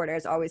 Fourth quarter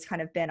has always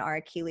kind of been our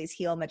Achilles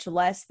heel, much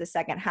less the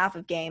second half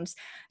of games.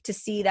 To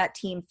see that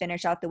team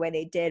finish out the way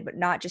they did, but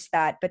not just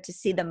that, but to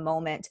see the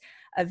moment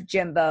of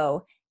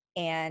Jimbo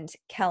and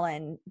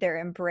Kellen, their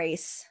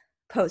embrace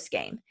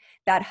post-game,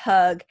 that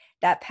hug,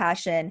 that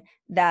passion,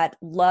 that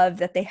love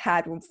that they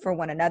had for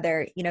one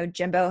another. You know,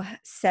 Jimbo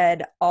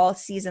said all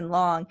season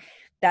long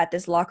that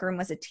this locker room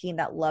was a team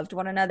that loved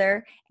one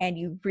another, and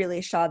you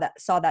really saw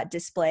that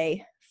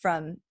display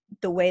from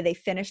the way they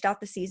finished out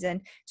the season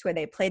to where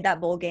they played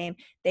that bowl game.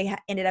 They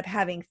ended up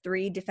having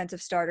 3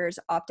 defensive starters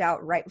opt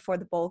out right before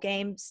the bowl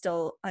game,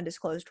 still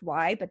undisclosed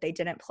why, but they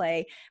didn't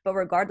play. But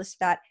regardless of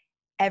that,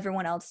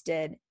 everyone else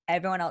did.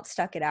 Everyone else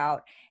stuck it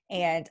out.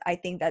 And I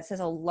think that says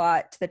a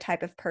lot to the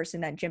type of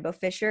person that Jimbo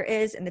Fisher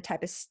is and the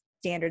type of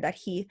standard that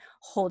he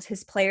holds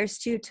his players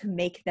to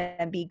make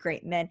them be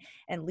great men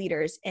and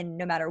leaders, and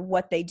no matter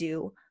what they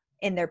do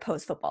in their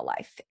post-football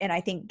life. And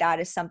I think that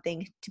is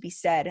something to be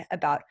said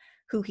about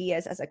who he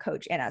is as a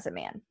coach and as a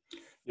man.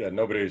 Yeah,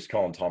 nobody's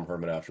calling Tom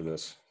Herman after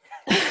this.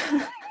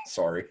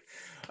 Sorry.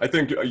 I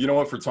think, you know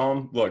what, for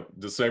Tom, look,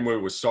 the same way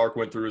with Sark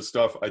went through his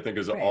stuff, I think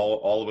as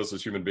all of us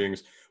as human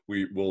beings,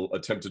 we will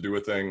attempt to do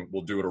a thing.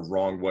 We'll do it a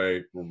wrong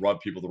way. We'll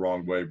rub people the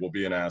wrong way. We'll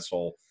be an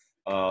asshole.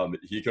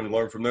 He can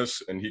learn from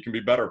this, and he can be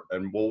better.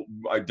 And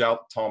I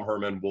doubt Tom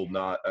Herman will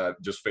not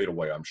just fade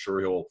away. I'm sure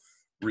he'll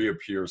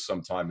reappear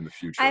sometime in the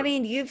future. I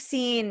mean, you've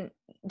seen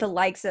the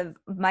likes of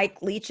Mike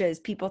Leach's.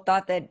 People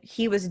thought that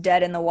he was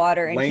dead in the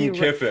water, and Lane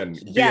Kiffin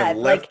being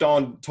left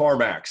on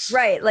tarmacs.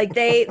 Right, like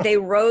they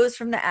rose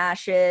from the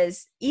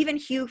ashes. Even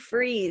Hugh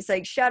Freeze,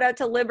 like shout out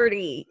to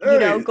Liberty,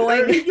 doing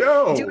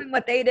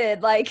what they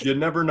did. Like you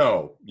never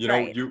know.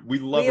 We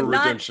love a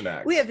redemption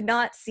act. We have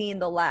not seen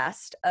the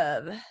last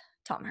of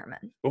Tom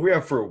Herman. But we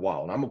have for a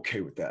while, and I'm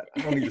okay with that.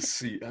 I don't need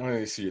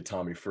to see a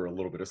Tommy for a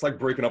little bit. It's like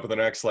breaking up with an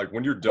ex. Like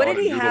when you're done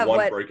and you're the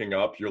one breaking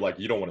up, you're like,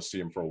 you don't want to see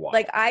him for a while.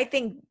 Like I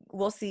think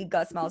we'll see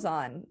Gus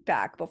Malzahn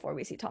back before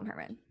we see Tom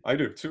Herman. I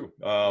do too.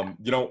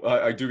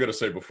 I do got to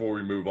say before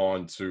we move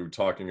on to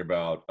talking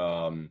about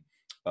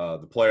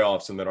the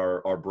playoffs and then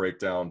our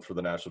breakdown for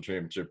the national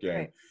championship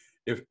game.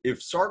 Right.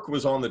 If Sark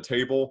was on the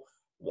table,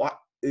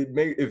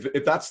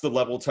 if that's the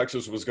level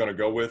Texas was going to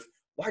go with,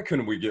 why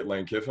couldn't we get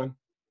Lane Kiffin?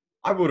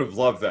 I would have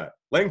loved that.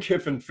 Lane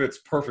Kiffin fits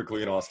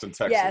perfectly in Austin,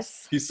 Texas.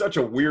 Yes. He's such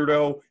a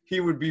weirdo. He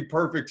would be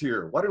perfect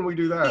here. Why didn't we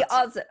do that?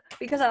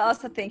 Because I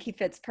also think he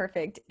fits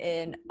perfect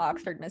in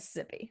Oxford,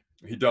 Mississippi.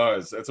 He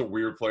does. That's a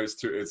weird place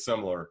too. It's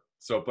similar.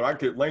 So, but I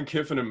could Lane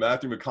Kiffin and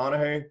Matthew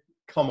McConaughey.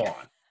 Come on.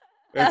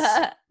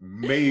 It's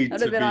made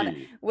to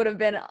be. Would have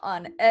been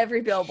on every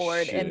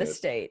billboard in the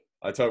state.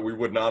 I tell you, we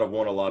would not have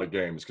won a lot of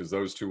games because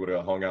those two would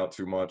have hung out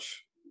too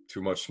much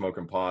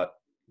smoking pot.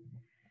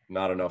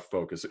 Not enough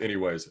focus.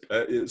 Anyways,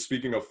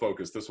 speaking of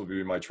focus, this will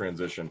be my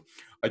transition.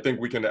 I think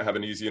we can have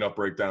an easy enough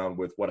breakdown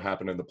with what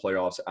happened in the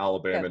playoffs,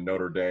 Alabama and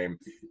Notre Dame.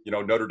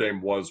 Notre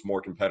Dame was more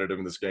competitive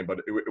in this game, but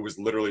it was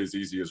literally as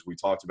easy as we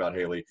talked about,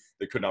 Haley.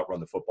 They could not run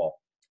the football.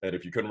 And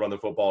if you couldn't run the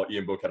football,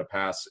 Ian Book had a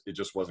pass. It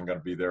just wasn't going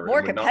to be there.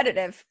 More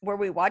competitive. Were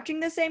we watching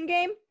the same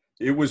game?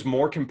 It was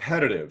more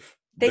competitive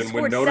than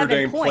when Notre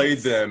Dame played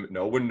them.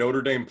 No, when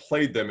Notre Dame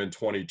played them in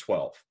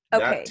 2012.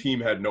 Okay. That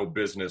team had no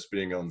business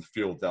being on the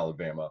field with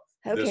Alabama.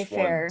 Okay, this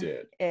fair. One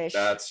did.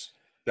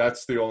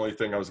 That's the only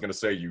thing I was going to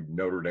say, you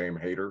Notre Dame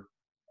hater.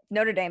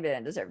 Notre Dame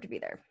didn't deserve to be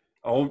there.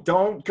 Oh,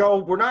 don't go.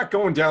 We're not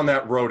going down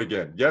that road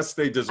again. Yes,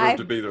 they deserve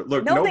to be there.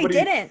 Look, they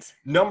didn't.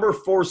 Number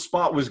 4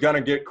 spot was going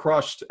to get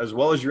crushed. As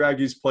well as your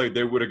Aggies played,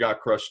 they would have got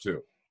crushed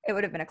too. It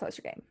would have been a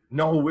closer game.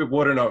 No, it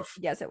wouldn't have.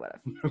 Yes, it would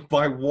have.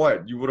 By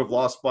what? You would have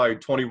lost by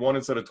 21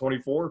 instead of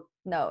 24?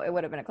 No, it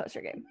would have been a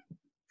closer game.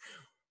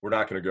 We're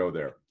not going to go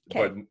there.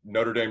 Okay. But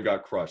Notre Dame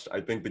got crushed.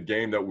 I think the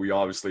game that we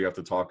obviously have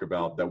to talk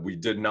about that we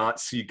did not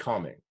see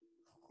coming,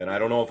 and I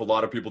don't know if a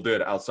lot of people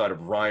did outside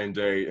of Ryan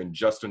Day and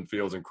Justin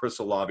Fields and Chris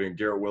Olave and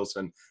Garrett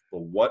Wilson,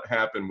 but what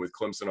happened with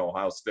Clemson,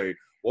 Ohio State?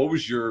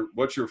 What's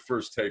your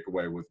first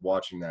takeaway with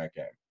watching that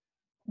game?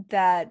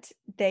 That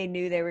they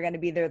knew they were going to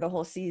be there the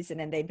whole season,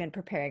 and they'd been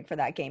preparing for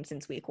that game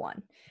since week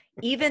one.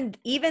 Even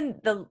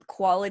the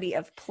quality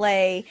of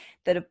play,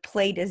 the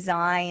play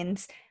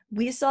designs,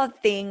 we saw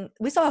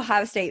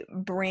Ohio State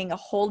bring a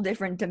whole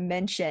different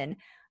dimension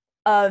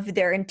of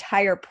their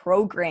entire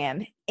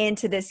program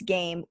into this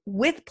game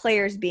with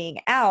players being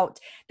out,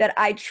 that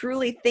I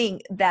truly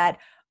think that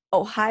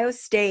Ohio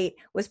State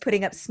was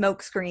putting up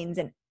smoke screens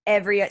in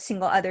every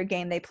single other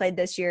game they played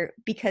this year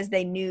because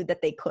they knew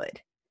that they could.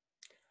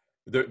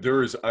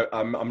 There is.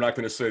 I'm not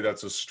going to say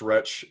that's a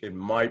stretch. It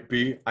might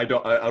be. I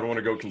don't want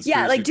to go conspiracy.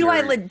 Yeah, like do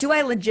theory.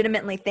 I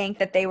legitimately think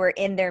that they were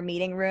in their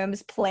meeting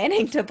rooms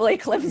planning to play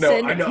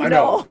Clemson? No, I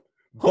know.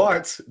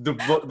 But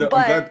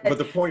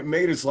the point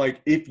made is,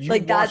 like, if you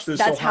like watch this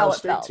Ohio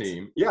State felt.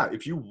 team,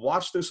 if you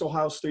watch this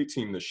Ohio State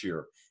team this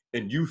year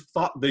and you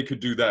thought they could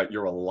do that,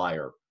 you're a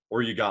liar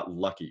or you got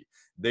lucky.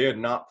 They have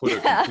not put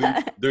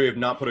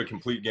a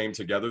complete game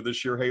together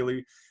this year,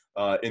 Haley.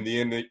 In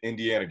the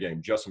Indiana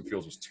game, Justin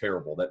Fields was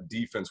terrible. That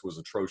defense was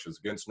atrocious.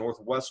 Against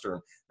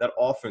Northwestern, that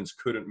offense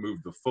couldn't move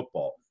the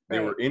football. They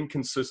were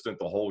inconsistent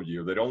the whole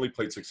year. They'd only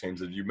played 6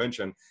 games. As you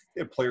mentioned,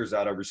 they had players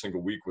out every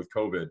single week with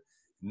COVID.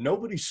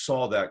 Nobody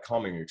saw that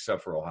coming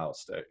except for Ohio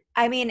State.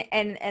 I mean,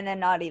 and then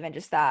not even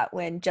just that.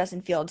 When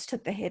Justin Fields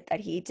took the hit that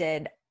he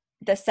did,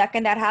 the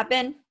second that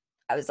happened,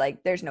 I was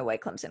like, there's no way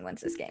Clemson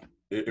wins this game.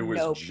 It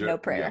was no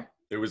prayer. Yeah.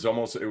 It was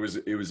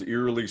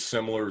eerily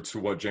similar to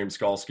what James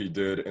Skalski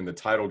did in the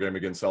title game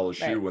against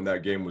LSU when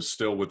that game was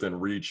still within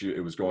reach. It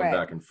was going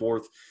back and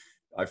forth.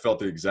 I felt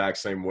the exact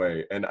same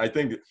way. And I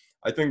think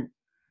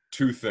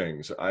 2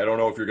 things. I don't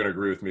know if you're going to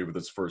agree with me with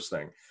this first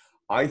thing.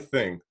 I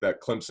think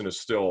that Clemson is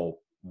still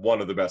one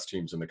of the best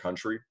teams in the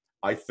country.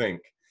 I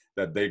think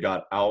that they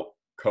got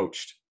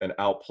out-coached and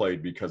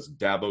outplayed because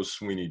Dabo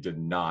Swinney did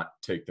not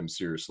take them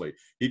seriously.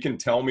 He can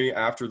tell me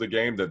after the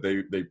game that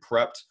they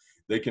prepped.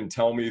 They can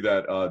tell me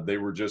that they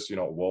were just,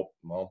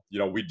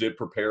 we did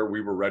prepare.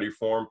 We were ready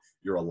for them.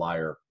 You're a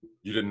liar.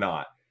 You did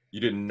not. You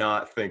did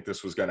not think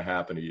this was going to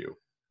happen to you.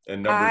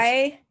 And go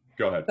ahead.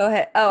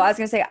 Oh, I was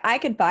going to say, I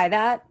could buy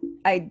that.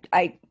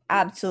 I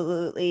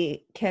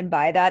absolutely can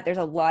buy that. There's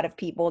a lot of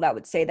people that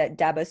would say that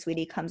Dabo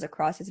Swinney comes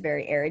across as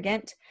very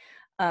arrogant.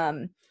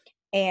 And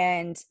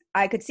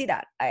I could see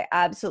that. I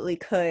absolutely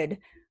could.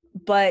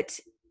 But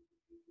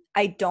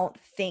I don't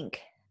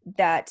think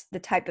that the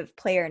type of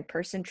player and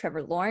person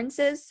Trevor Lawrence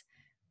is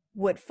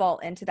would fall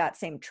into that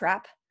same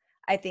trap.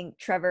 I think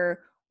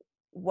Trevor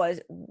was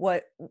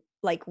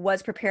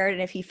prepared,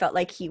 and if he felt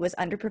like he was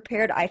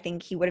underprepared, I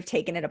think he would have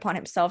taken it upon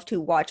himself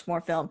to watch more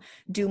film,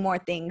 do more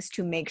things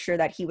to make sure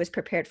that he was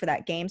prepared for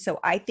that game. So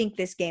I think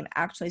this game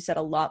actually said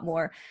a lot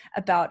more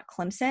about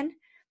Clemson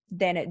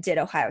than it did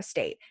Ohio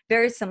State.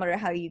 Very similar to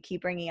how you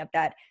keep bringing up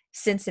that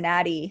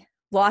Cincinnati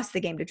lost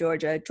the game to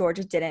Georgia.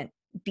 Georgia didn't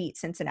beat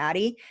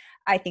Cincinnati.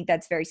 I think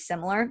that's very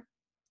similar.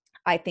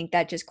 I think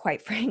that just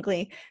quite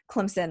frankly,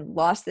 Clemson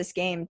lost this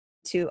game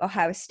to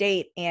Ohio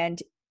State.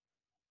 And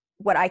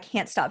what I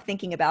can't stop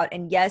thinking about,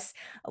 and yes,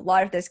 a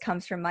lot of this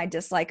comes from my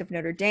dislike of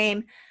Notre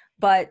Dame,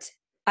 but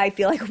I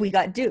feel like we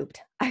got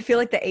duped. I feel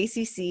like the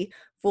ACC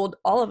fooled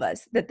all of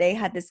us, that they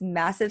had this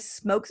massive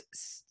smoke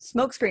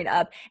screen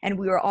up and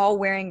we were all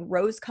wearing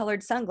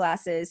rose-colored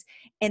sunglasses,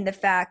 in the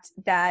fact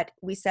that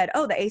we said,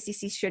 oh, the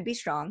ACC should be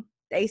strong.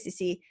 The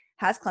ACC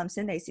has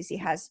Clemson. The ACC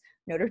has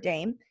Notre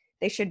Dame.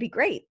 They should be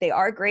great. They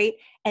are great.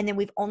 And then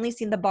we've only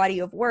seen the body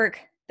of work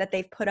that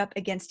they've put up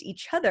against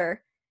each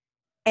other.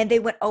 And they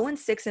went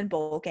 0-6 in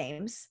bowl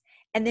games.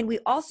 And then we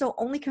also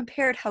only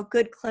compared how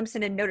good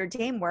Clemson and Notre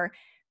Dame were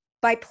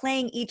by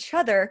playing each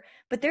other.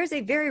 But there's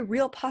a very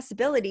real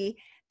possibility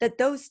that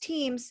those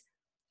teams,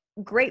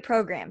 great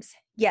programs,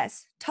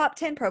 yes, top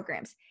 10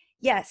 programs,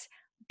 yes,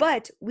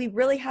 but we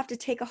really have to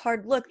take a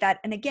hard look that,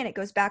 and again, it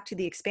goes back to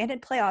the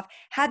expanded playoff.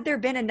 Had there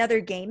been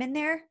another game in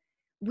there,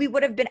 we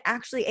would have been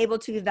actually able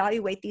to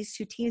evaluate these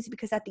 2 teams,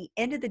 because at the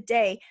end of the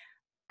day,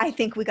 I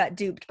think we got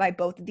duped by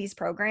both of these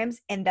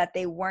programs, and that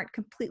they weren't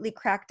completely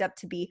cracked up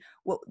to be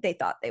what they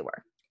thought they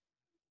were.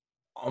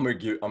 I'm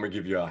gonna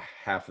give you a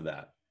half of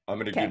that.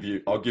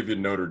 I'll give you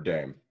Notre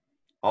Dame.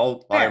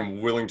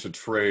 I'm willing to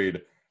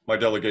trade. My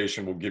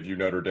delegation will give you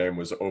Notre Dame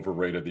was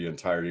overrated the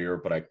entire year,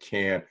 but I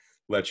can't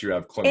let you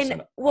have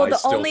Clemson. I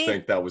still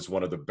think that was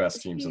one of the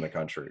best teams in the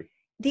country.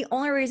 The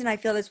only reason I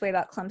feel this way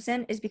about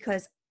Clemson is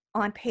because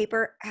on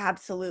paper,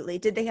 absolutely.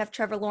 Did they have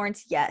Trevor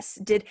Lawrence? Yes.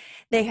 Did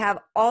they have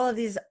all of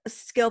these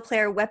skill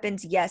player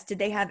weapons? Yes. Did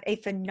they have a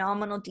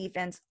phenomenal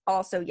defense?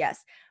 Also,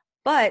 yes.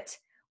 But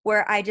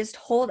where I just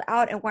hold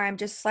out and where I'm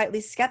just slightly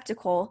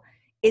skeptical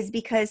is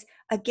because,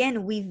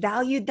 again, we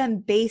valued them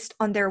based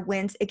on their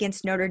wins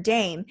against Notre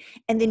Dame.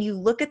 And then you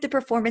look at the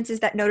performances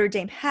that Notre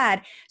Dame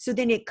had. So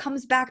then it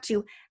comes back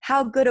to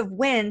how good of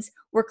wins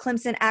were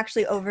Clemson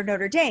actually over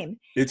Notre Dame.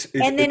 Because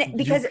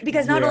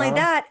not only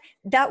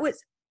that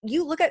was,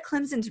 you look at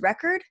Clemson's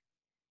record,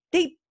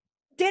 they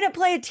didn't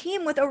play a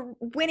team with a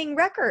winning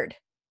record.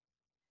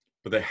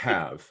 But they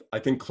have. I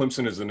think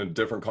Clemson is in a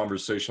different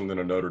conversation than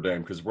a Notre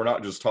Dame, because we're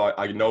not just talking –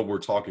 I know we're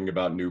talking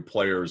about new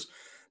players,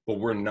 but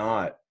we're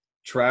not.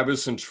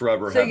 Travis and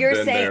Trevor have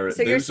been there.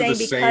 So you're saying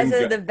because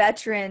of the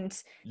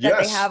veterans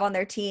that they have on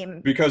their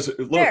team. Because,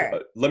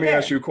 look, let me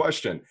ask you a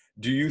question.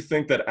 Do you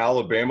think that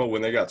Alabama,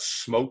 when they got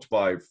smoked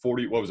by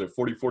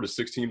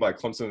 44-16 by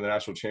Clemson in the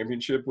national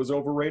championship, was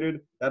overrated?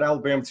 That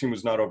Alabama team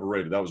was not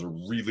overrated. That was a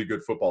really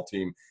good football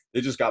team.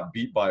 They just got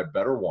beat by a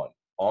better one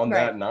on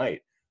that night.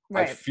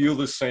 Right. I feel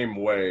the same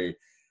way.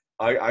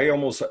 I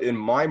almost, in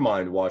my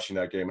mind, watching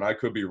that game, and I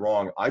could be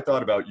wrong, I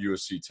thought about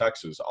USC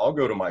Texas. I'll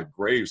go to my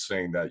grave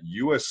saying that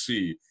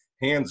USC,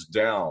 hands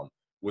down,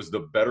 was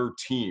the better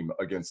team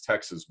against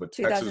Texas. But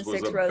Texas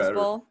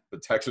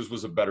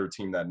was a better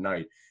team that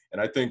night. And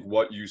I think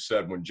what you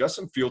said, when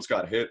Justin Fields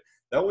got hit,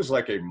 that was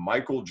like a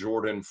Michael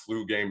Jordan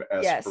flu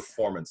game-esque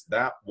performance.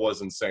 That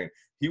was insane.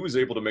 He was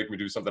able to make me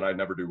do something I'd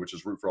never do, which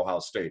is root for Ohio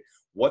State.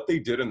 What they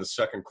did in the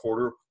second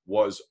quarter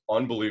was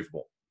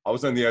unbelievable. I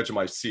was on the edge of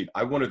my seat.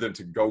 I wanted them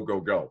to go, go,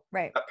 go.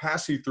 Right. That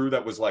pass he threw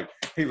that was like,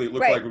 hey, it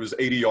looked like it was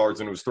 80 yards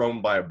and it was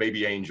thrown by a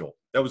baby angel.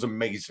 That was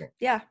amazing.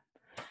 Yeah.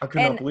 I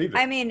could not believe it.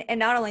 I mean, and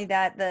not only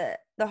that,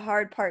 the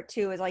hard part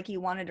too is like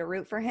you wanted to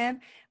root for him,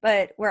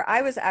 but where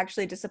I was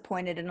actually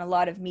disappointed in a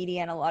lot of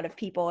media and a lot of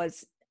people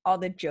is all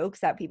the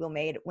jokes that people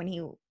made when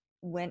he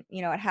went,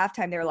 at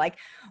halftime. They were like,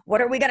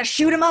 what are we going to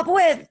shoot him up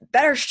with?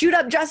 Better shoot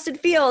up Justin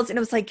Fields. And it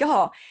was like,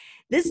 y'all,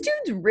 this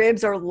dude's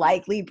ribs are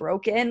likely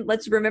broken.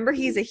 Let's remember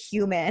he's a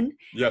human.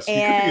 Yes, he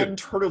could be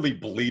eternally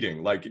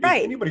bleeding. Like, if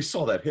anybody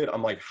saw that hit,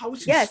 I'm like, how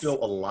is he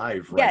still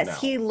alive right now? Yes,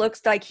 he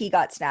looks like he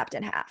got snapped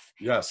in half.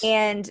 Yes.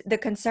 And the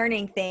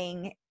concerning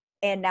thing,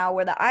 and now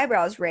where the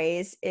eyebrows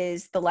raise,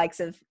 is the likes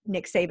of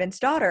Nick Saban's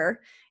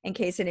daughter, in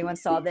case anyone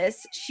saw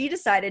this. She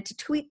decided to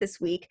tweet this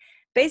week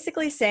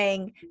basically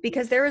saying,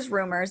 because there was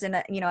rumors, and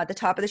at the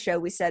top of the show,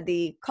 we said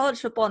the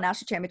college football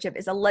national championship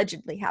is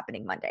allegedly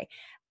happening Monday.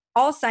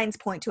 All signs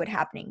point to it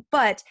happening,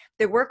 but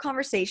there were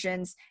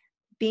conversations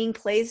being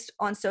placed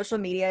on social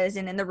media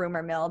and in the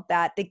rumor mill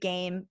that the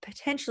game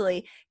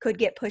potentially could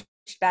get pushed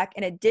back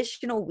an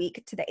additional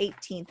week to the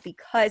 18th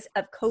because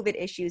of COVID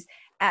issues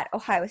at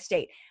Ohio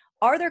State.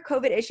 Are there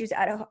COVID issues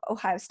at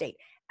Ohio State?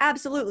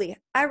 Absolutely.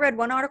 I read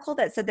one article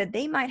that said that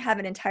they might have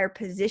an entire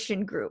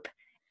position group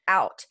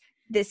out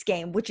this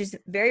game, which is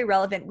very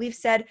relevant. We've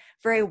said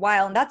for a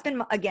while, and that's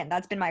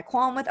been my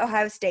qualm with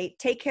Ohio State.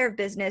 Take care of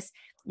business.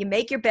 You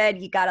make your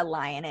bed, you got to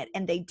lie in it.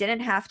 And they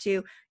didn't have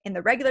to in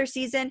the regular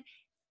season.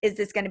 Is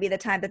this going to be the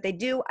time that they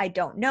do? I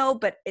don't know,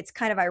 but it's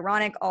kind of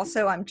ironic.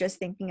 Also, I'm just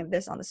thinking of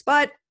this on the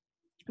spot.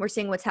 We're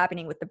seeing what's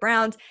happening with the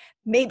Browns.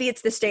 Maybe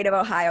it's the state of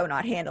Ohio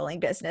not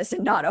handling business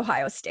and not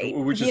Ohio State.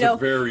 Which is a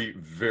very,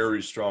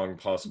 very strong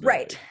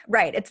possibility.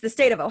 Right. It's the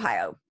state of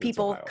Ohio.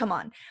 People, come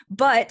on.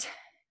 But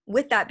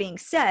with that being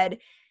said,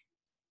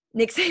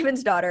 Nick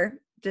Saban's daughter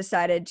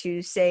decided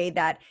to say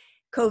that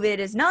COVID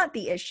is not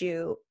the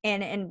issue.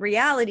 And in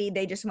reality,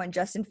 they just want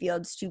Justin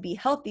Fields to be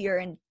healthier,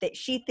 and that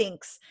she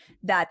thinks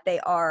that they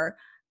are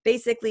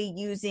basically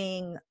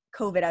using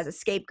COVID as a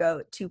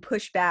scapegoat to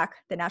push back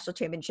the national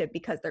championship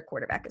because their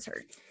quarterback is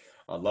hurt.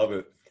 I love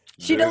it.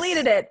 She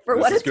deleted it for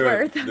what it's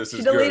worth.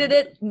 She deleted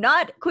it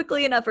not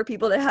quickly enough for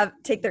people to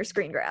take their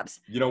screen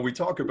grabs. We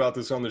talk about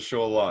this on the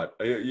show a lot.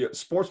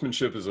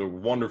 Sportsmanship is a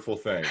wonderful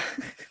thing,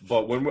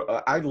 but when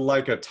I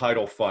like a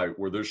title fight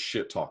where there's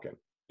shit talking.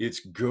 It's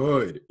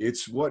good.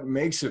 It's what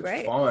makes it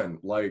fun.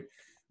 Like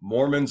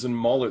Mormons and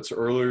mullets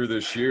earlier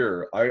this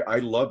year. I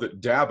love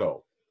it.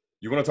 Dabo.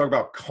 You want to talk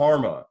about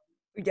karma?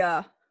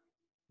 Yeah.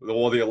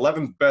 Well, the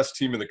 11th best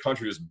team in the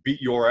country just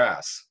beat your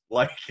ass.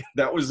 Like,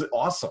 that was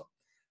awesome.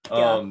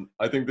 Yeah.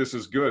 I think this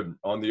is good.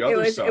 On the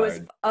other side.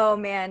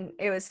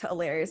 It was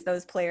hilarious.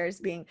 Those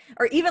players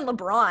or even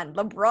LeBron.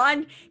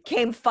 LeBron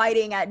came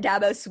fighting at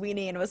Dabo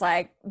Swinney and was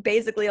like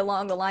basically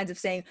along the lines of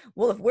saying,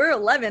 well, if we're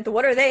 11th,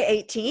 what are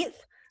they, 18th?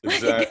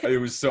 Exactly. It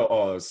was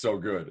so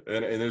good.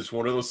 And it's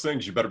one of those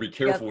things, you better be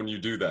careful when you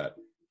do that,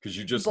 because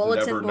you just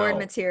bulletin never board know.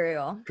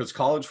 Material. Because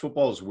college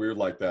football is weird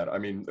like that. I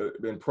mean,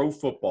 in pro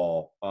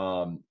football,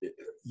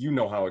 you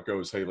know how it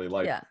goes, Haley.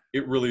 Like,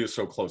 it really is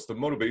so close. The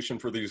motivation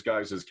for these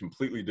guys is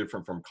completely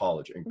different from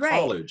college. In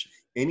college,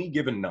 any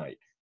given night,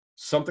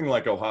 something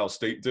like Ohio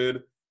State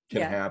did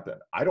can happen.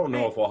 I don't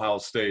know if Ohio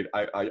State,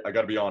 I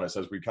got to be honest,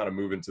 as we kind of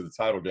move into the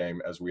title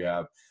game as we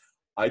have,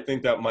 I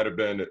think that might have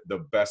been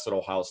the best that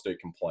Ohio State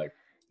can play.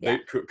 Yeah.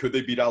 Could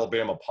they beat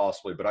Alabama?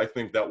 Possibly. But I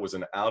think that was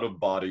an out of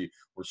body.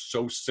 We're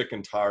so sick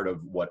and tired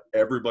of what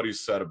everybody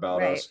said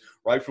about us,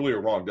 rightfully or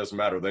wrong, doesn't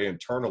matter. They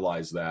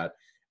internalize that.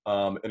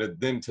 And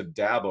then to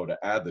Dabo to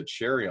add the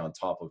cherry on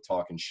top of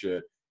talking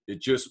shit, they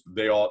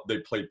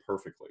played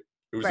perfectly.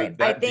 It was Right.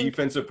 that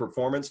defensive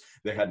performance.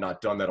 They had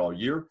not done that all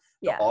year.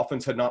 The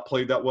offense had not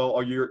played that well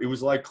all year. It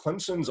was like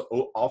Clemson's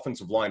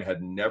offensive line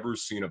had never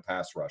seen a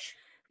pass rush.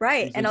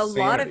 Right. And insanity.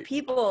 A lot of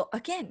people,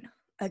 again,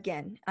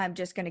 I'm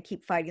just going to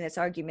keep fighting this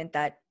argument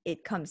that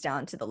it comes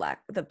down to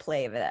the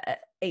play of the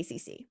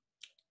ACC.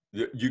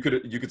 You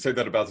could say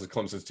that about this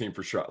Clemson's team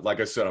for sure. Like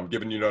I said, I'm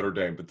giving you Notre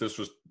Dame, but this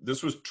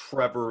was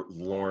Trevor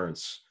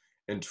Lawrence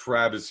and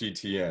Travis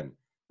Etienne.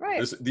 Right.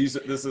 This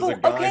is a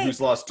guy who's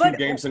lost two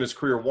games in his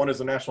career. One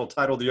is a national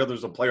title. The other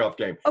is a playoff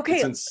game. Okay.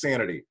 It's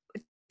insanity.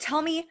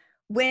 Tell me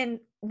when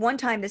one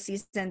time this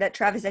season that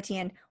Travis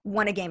Etienne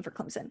won a game for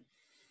Clemson.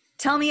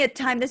 Tell me a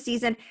time this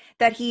season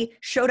that he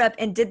showed up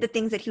and did the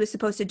things that he was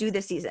supposed to do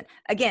this season.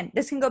 Again,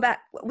 this can go back.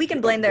 We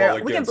can blame their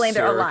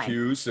O-line.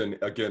 Syracuse and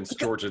against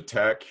Georgia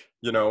Tech,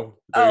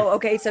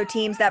 okay. So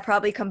teams that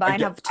probably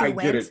combined have 2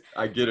 wins.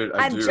 I get it.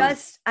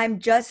 I'm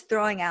just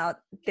throwing out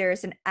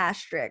there's an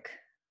asterisk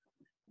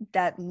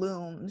that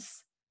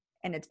looms,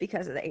 and it's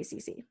because of the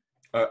ACC.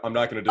 I'm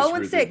not going to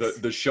disagree.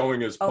 0-6. The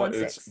showing is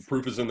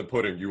proof is in the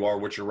pudding. You are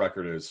what your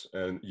record is,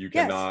 and you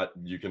cannot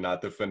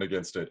defend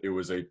against it. It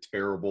was a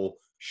terrible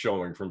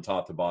showing from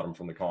top to bottom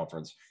from the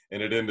conference,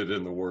 and it ended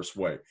in the worst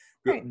way.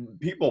 Right.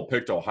 People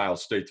picked Ohio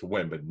State to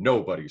win, but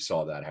nobody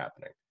saw that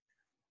happening,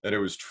 and it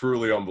was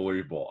truly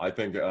unbelievable. I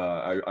think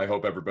I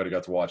hope everybody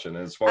got to watch it. And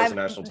as far as the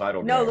national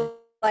title game,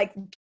 like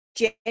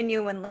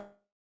genuinely,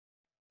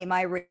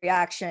 my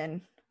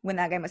reaction when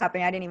that game was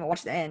happening, I didn't even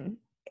watch the end.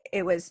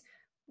 It was,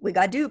 we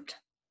got duped.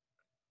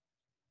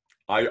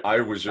 I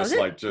was just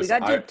like,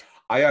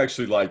 I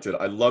actually liked it.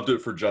 I loved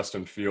it for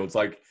Justin Fields.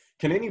 Like,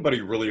 can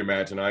anybody really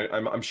imagine?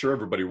 I'm sure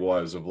everybody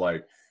was, of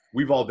like,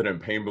 we've all been in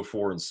pain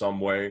before in some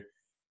way.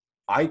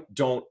 I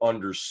don't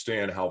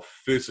understand how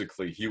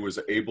physically he was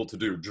able to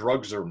do,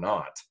 drugs or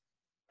not,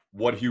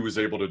 what he was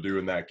able to do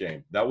in that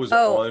game. That was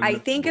unbelievable. I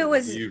think it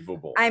was,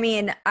 I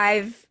mean,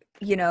 I've,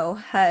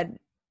 had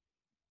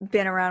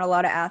been around a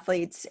lot of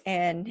athletes,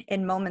 and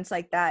in moments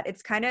like that,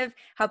 it's kind of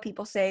how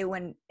people say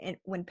when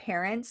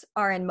parents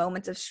are in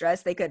moments of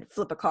stress, they could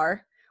flip a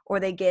car or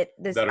they get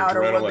this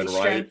outer worldly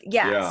strength. Right?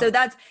 Yeah. So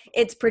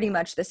it's pretty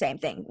much the same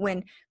thing.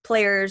 When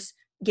players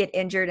get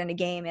injured in a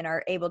game and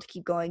are able to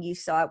keep going, you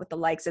saw it with the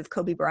likes of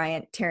Kobe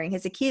Bryant tearing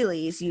his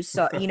Achilles. You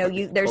saw,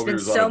 there's been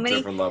so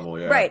many, level,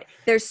 right.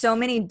 There's so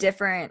many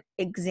different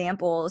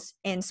examples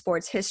in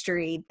sports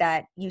history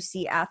that you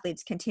see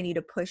athletes continue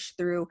to push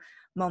through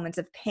moments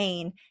of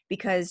pain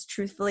because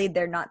truthfully,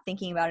 they're not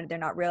thinking about it. They're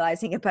not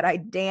realizing it, but I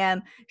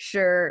damn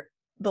sure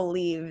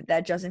believe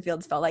that Justin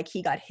Fields felt like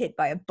he got hit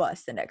by a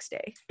bus the next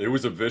day. It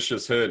was a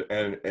vicious hit.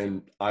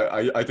 And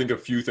I think a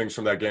few things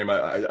from that game.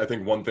 I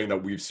think one thing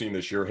that we've seen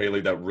this year, Haley,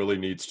 that really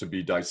needs to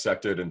be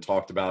dissected and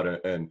talked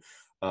about and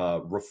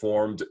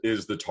reformed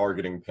is the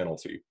targeting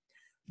penalty.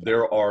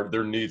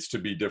 There needs to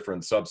be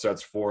different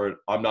subsets for it.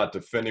 I'm not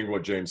defending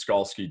what James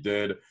Skalski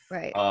did,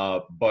 right?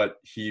 But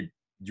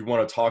you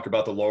want to talk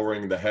about the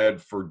lowering the head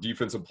for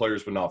defensive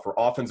players, but not for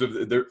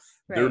offensive.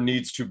 There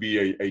needs to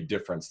be a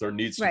difference. There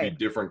needs to be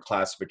different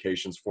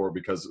classifications for it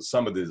because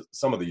some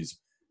of these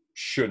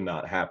should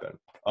not happen.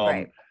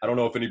 I don't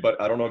know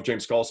if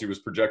James Skalski was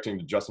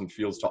projecting Justin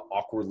Fields to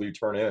awkwardly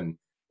turn in.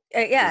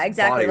 Yeah,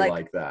 exactly.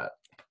 Like that.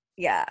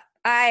 Yeah.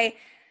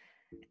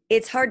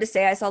 It's hard to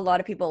say. I saw a lot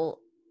of people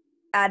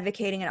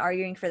advocating and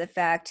arguing for the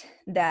fact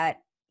that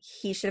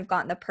he should have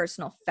gotten the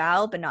personal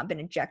foul, but not been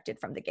ejected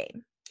from the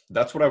game.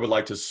 That's what I would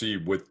like to see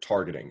with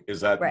targeting is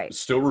that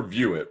still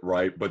review it,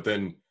 right? But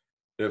then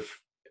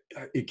if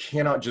it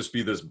cannot just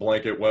be this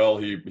blanket, well,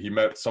 he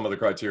met some of the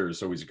criteria,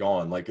 so he's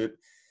gone. Like it's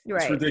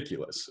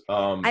ridiculous.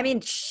 I mean,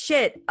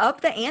 shit,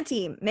 up the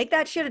ante, make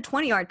that shit a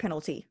 20-yard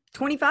penalty,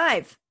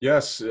 25.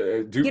 Yes.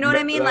 You know what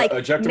I mean? Like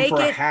eject him for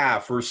a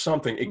half or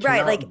something. It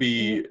cannot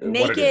be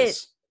what it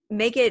is.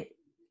 Make it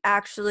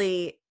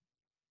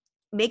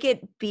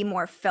be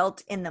more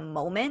felt in the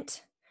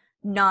moment,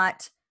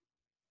 not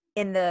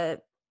in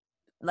the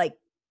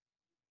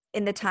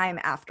time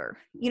after.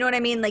 You know what I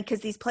mean? Like, because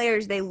these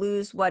players, they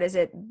lose, what is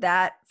it,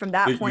 that from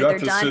that point they're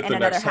done and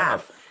another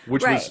half.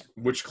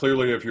 Which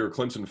clearly, if you're a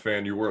Clemson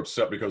fan, you were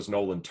upset because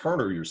Nolan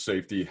Turner, your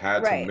safety,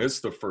 had to miss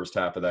the first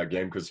half of that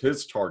game because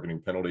his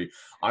targeting penalty.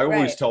 I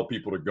always tell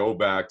people to go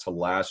back to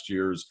last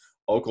year's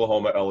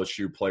Oklahoma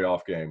LSU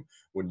playoff game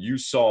when you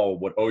saw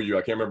what OU,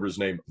 I can't remember his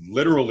name,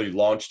 literally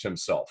launched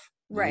himself.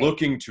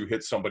 Looking to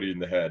hit somebody in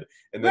the head.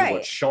 And then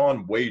what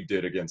Sean Wade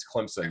did against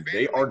Clemson,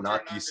 they are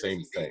not the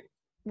same thing.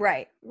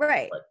 Right.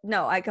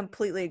 No, I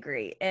completely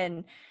agree.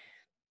 And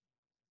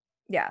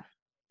yeah,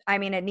 I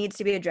mean, it needs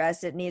to be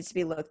addressed. It needs to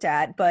be looked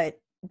at.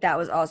 But that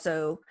was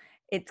also,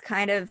 it's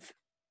kind of,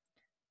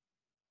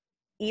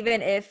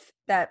 even if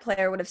that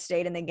player would have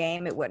stayed in the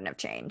game, it wouldn't have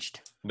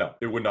changed. No,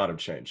 it would not have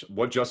changed.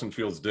 What Justin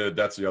Fields did,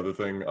 that's the other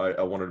thing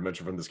I wanted to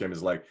mention from this game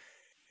is like,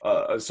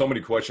 so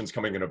many questions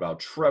coming in about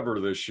Trevor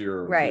this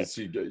year. Right.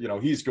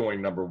 He's going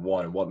number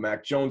one. What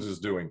Mac Jones is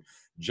doing.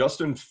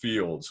 Justin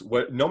Fields,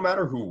 no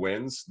matter who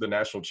wins the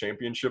national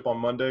championship on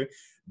Monday,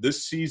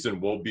 this season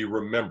will be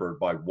remembered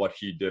by what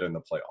he did in the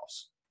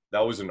playoffs.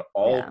 That was an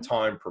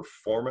all-time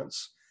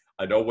performance.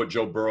 I know what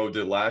Joe Burrow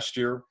did last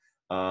year,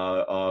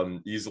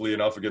 easily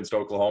enough against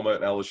Oklahoma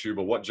and LSU,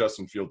 but what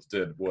Justin Fields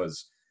did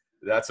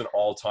that's an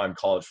all-time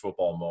college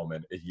football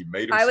moment. He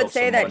made himself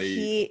some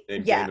money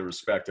and gained the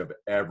respect of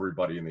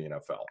everybody in the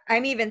NFL.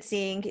 I'm even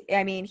seeing,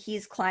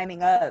 he's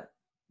climbing up,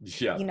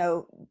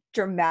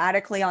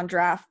 dramatically on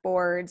draft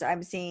boards.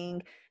 I'm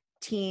seeing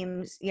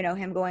teams,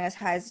 him going as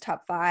high as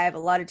top 5. A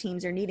lot of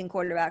teams are needing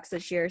quarterbacks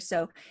this year.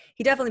 So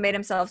he definitely made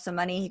himself some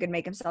money. He could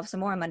make himself some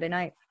more on Monday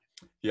night.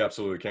 He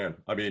absolutely can.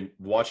 I mean,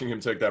 watching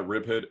him take that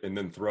rib hit and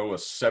then throw a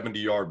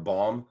 70-yard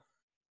bomb,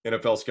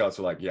 NFL scouts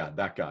are like, yeah,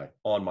 that guy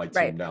on my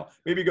team now.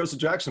 Maybe he goes to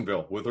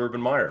Jacksonville with Urban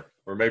Meyer,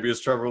 or maybe it's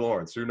Trevor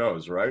Lawrence. Who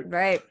knows, right?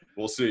 Right.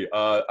 We'll see.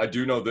 I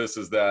do know this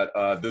is that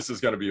this is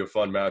going to be a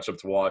fun matchup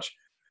to watch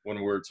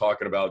when we're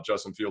talking about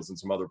Justin Fields and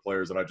some other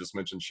players. And I just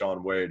mentioned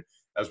Shaun Wade.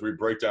 As we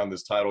break down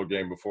this title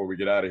game before we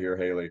get out of here,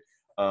 Haley,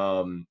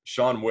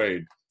 Shaun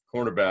Wade,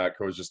 cornerback,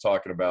 who I was just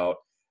talking about,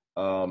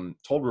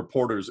 told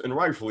reporters, and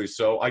rightfully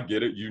so, I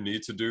get it, you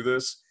need to do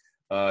this.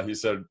 He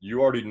said, you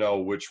already know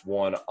which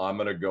one I'm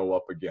going to go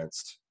up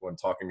against when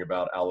talking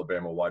about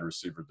Alabama wide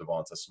receiver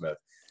Devonta Smith.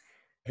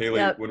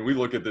 Haley, when we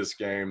look at this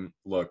game,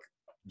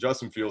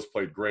 Justin Fields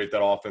played great.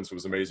 That offense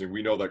was amazing.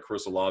 We know that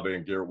Chris Olave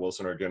and Garrett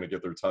Wilson are going to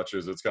get their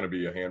touches. It's going to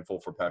be a handful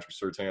for Patrick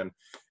Surtain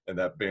and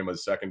that Bama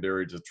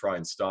secondary to try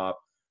and stop.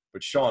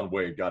 But Shaun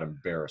Wade got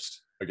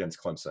embarrassed against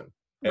Clemson.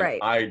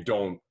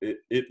 And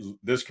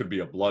this could be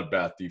a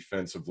bloodbath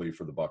defensively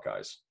for the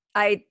Buckeyes.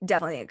 I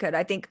definitely think it could.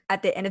 I think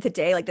at the end of the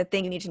day, the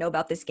thing you need to know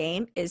about this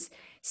game is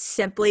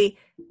simply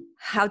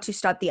how to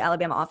stop the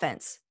Alabama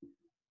offense.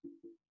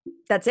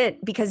 That's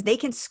it, because they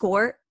can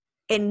score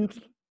in,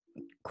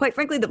 quite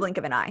frankly, the blink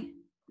of an eye.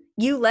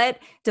 You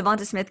let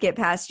Devonta Smith get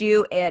past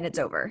you, and it's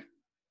over.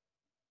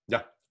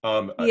 Yeah.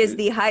 He is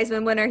the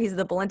Heisman winner. He's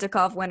the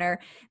Biletnikoff winner.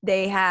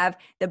 They have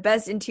the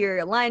best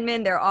interior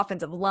lineman. Their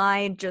offensive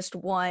line just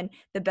won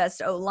the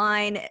best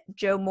O-line,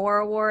 Joe Moore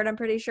Award, I'm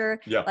pretty sure.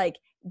 Yeah.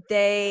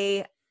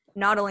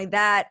 Not only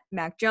that,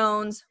 Mac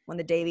Jones won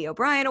the Davey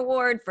O'Brien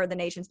Award for the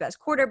nation's best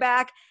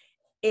quarterback.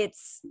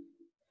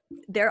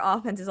 Their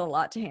offense is a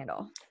lot to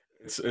handle.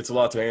 It's a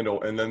lot to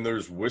handle. And then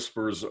there's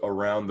whispers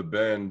around the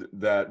bend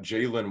that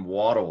Jalen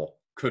Waddle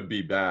could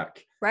be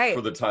back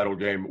for the title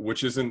game,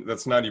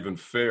 that's not even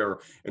fair.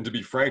 And to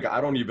be frank, I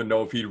don't even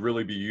know if he'd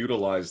really be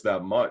utilized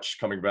that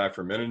much coming back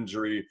from an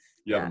injury.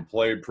 You haven't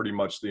played pretty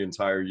much the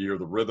entire year.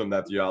 The rhythm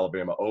that the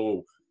Alabama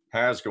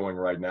has going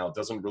right now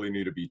doesn't really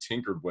need to be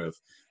tinkered with.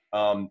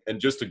 And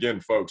just again,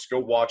 folks, go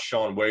watch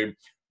Shaun Wade.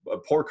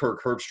 Poor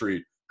Kirk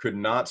Herbstreit could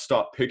not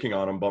stop picking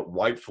on him, but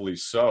rightfully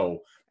so,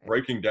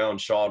 breaking down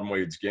Shaun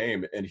Wade's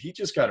game. And he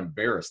just got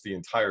embarrassed the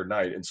entire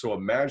night. And so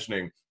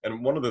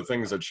and one of the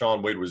things that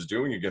Shaun Wade was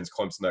doing against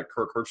Clemson that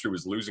Kirk Herbstreit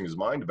was losing his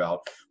mind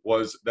about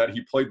was that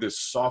he played this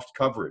soft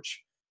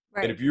coverage.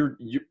 Right. And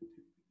if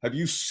have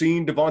you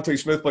seen Devonta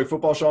Smith play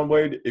football, Shaun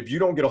Wade? If you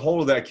don't get a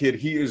hold of that kid,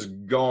 he is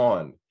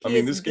gone. He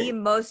is the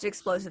most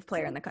explosive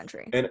player in the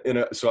country.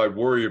 And so I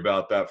worry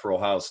about that for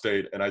Ohio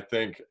State. And I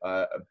think,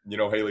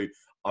 Haley,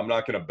 I'm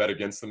not going to bet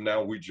against them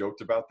now. We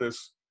joked about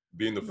this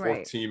being the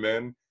fourth team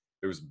in.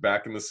 It was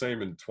back in the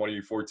same in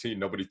 2014.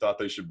 Nobody thought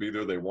they should be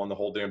there. They won the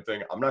whole damn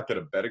thing. I'm not going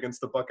to bet against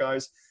the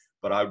Buckeyes,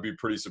 but I would be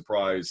pretty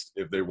surprised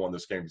if they won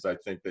this game because I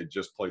think they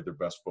just played their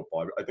best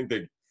football. I think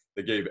they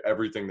gave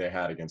everything they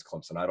had against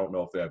Clemson. I don't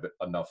know if they have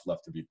enough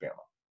left to beat Bama.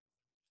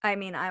 I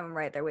mean, I'm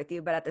right there with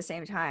you, but at the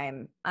same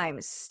time,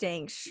 I'm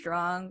staying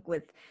strong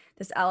with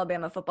this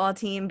Alabama football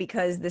team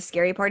because the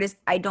scary part is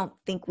I don't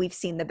think we've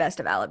seen the best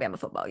of Alabama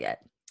football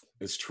yet.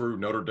 It's true.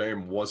 Notre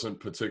Dame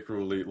wasn't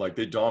particularly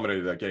they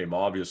dominated that game,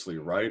 obviously,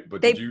 right?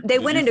 But they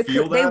went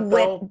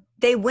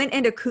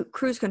into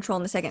cruise control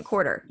in the second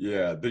quarter.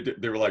 Yeah,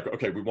 they were like,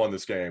 okay, we won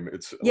this game.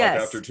 It's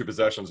after 2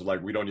 possessions,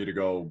 we don't need to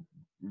go.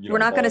 We're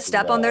not going to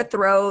step on their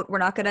throat. We're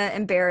not going to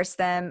embarrass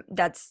them.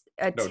 That's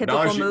a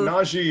typical move.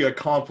 Najee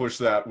accomplished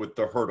that with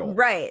the hurdle.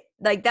 Right.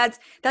 That's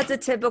a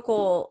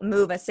typical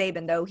move of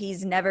Saban, though.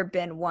 He's never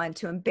been one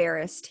to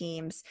embarrass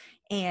teams.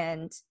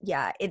 And,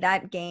 in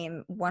that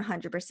game,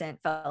 100%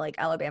 felt like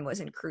Alabama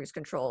was in cruise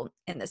control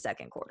in the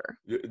second quarter.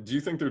 Do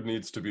you think there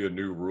needs to be a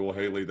new rule,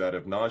 Haley, that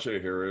if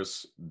Najee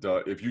Harris,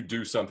 if you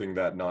do something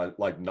that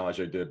like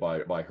Najee did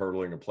by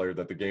hurdling a player,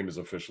 that the game is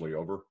officially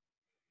over?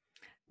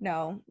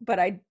 No, but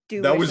I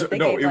do.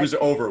 It was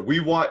over.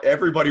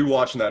 Everybody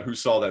watching that who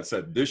saw that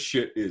said this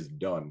shit is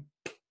done.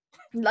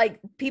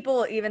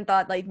 People even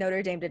thought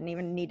Notre Dame didn't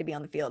even need to be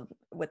on the field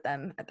with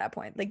them at that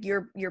point.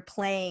 You're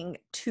playing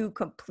 2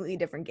 completely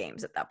different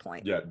games at that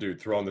point. Yeah,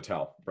 dude, throw in the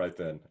towel right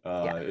then.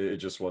 It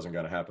just wasn't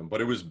going to happen.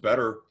 But it was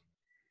better.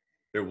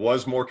 It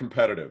was more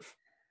competitive.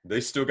 They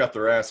still got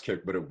their ass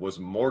kicked, but it was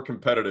more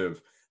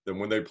competitive than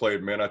when they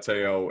played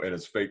Manateo and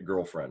his fake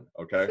girlfriend,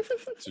 okay?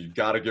 So you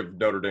got to give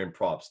Notre Dame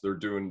props. They're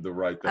doing the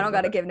right thing. I don't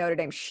got to give Notre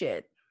Dame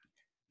shit.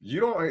 You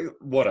don't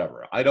 –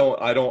 whatever. I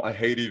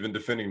hate even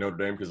defending Notre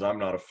Dame because I'm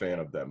not a fan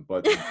of them.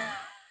 But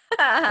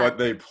but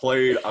they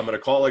played – I'm going to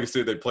call it like I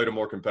said, they played a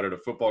more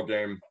competitive football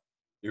game.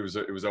 It was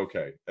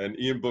okay. And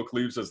Ian Book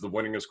leaves as the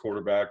winningest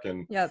quarterback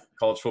in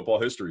college football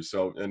history.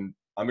 So, and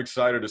I'm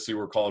excited to see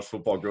where college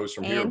football goes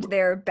from here. And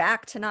they're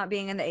back to not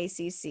being in the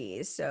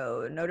ACC,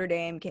 so Notre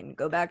Dame can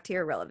go back to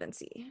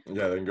irrelevancy.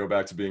 Yeah, they can go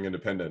back to being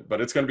independent. But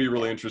it's going to be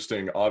really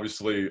interesting.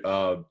 Obviously,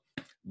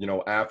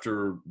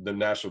 after the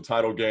national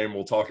title game,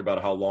 we'll talk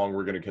about how long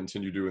we're going to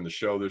continue doing the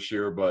show this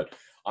year. But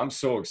I'm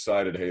so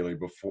excited, Haley,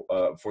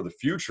 for the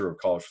future of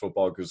college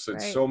football because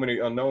it's so many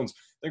unknowns.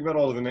 Think about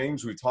all of the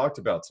names we talked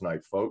about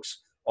tonight,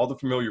 folks. All the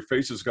familiar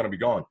faces are going to be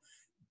gone.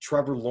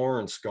 Trevor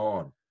Lawrence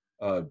gone.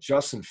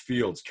 Justin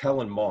Fields,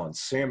 Kellen Mond,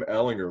 Sam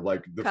Ehlinger,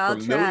 like the Kyle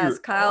familiar,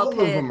 Trask, Kyle all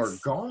Pitts. of them are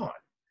gone.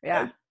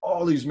 Yeah. Like,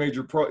 all these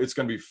major it's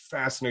going to be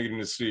fascinating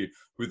to see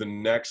who the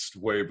next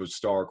wave of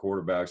star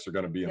quarterbacks are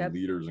going to be and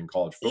leaders in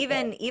college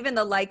football. Even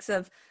the likes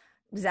of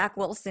Zach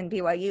Wilson,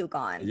 BYU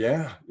gone.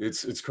 Yeah,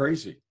 it's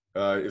crazy.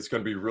 It's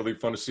going to be really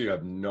fun to see. I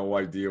have no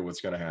idea what's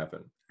going to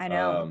happen. I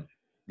know.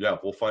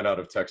 We'll find out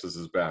if Texas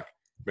is back.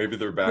 Maybe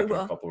they're back in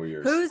a couple of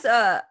years.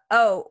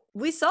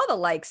 We saw the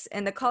likes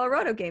in the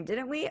Colorado game,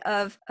 didn't we?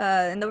 Of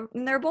in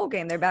their bowl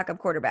game, their backup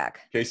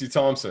quarterback. Casey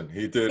Thompson.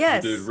 He did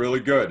really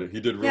good.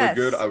 He did really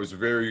good. I was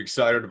very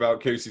excited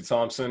about Casey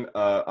Thompson.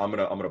 I'm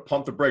gonna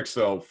pump the brakes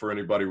though for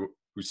anybody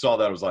who saw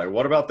that. I was like,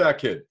 what about that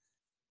kid?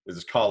 This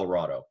is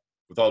Colorado.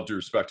 With all due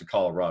respect to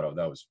Colorado,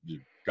 that was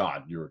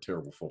you're a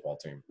terrible football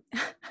team.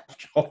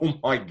 Oh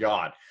my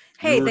God.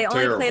 Hey, they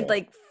only played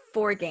like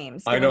 4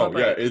 games. I know.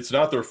 Yeah, it's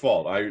not their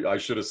fault. I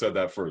should have said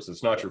that first.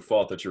 It's not your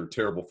fault that you're a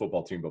terrible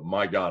football team, but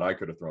my God, I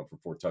could have thrown for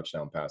 4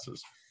 touchdown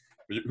passes.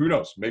 But who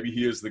knows? Maybe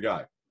he is the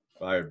guy.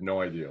 I have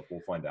no idea.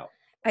 We'll find out.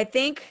 I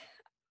think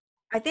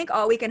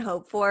all we can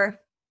hope for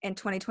in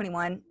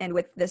 2021 and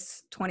with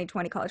this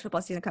 2020 college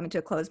football season coming to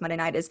a close Monday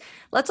night is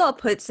let's all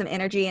put some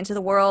energy into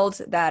the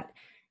world that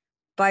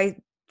by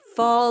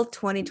fall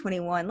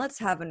 2021, let's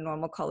have a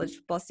normal college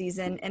football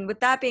season. And with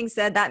that being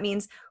said, that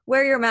means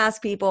wear your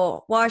mask,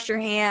 people, wash your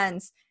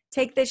hands,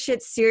 take this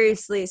shit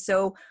seriously.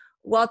 So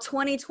while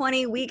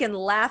 2020, we can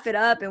laugh it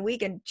up and we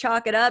can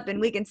chalk it up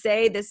and we can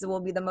say this will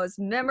be the most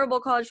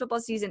memorable college football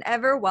season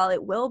ever, while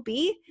it will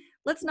be,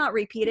 let's not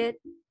repeat it.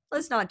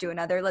 Let's not do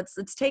another. Let's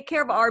take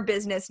care of our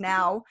business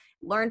now,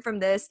 learn from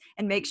this,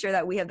 and make sure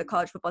that we have the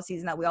college football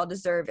season that we all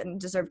deserve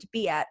to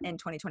be at in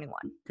 2021.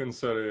 Couldn't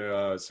say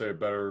it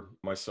better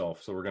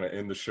myself. So we're going to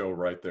end the show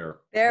right there.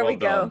 There we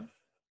go.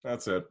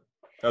 That's it.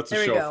 That's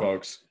the show,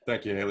 folks.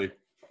 Thank you, Haley.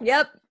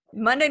 Yep.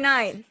 Monday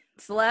night.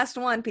 It's the last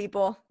one,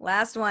 people.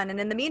 Last one. And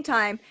in the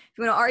meantime, if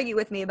you want to argue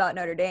with me about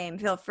Notre Dame,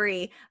 feel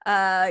free.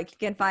 You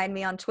can find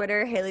me on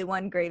Twitter,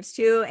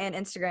 Haley1Graves2, and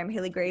Instagram,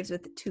 Haley Graves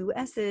with 2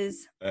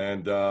 S's.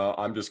 And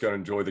I'm just going to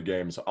enjoy the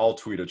games. I'll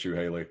tweet at you,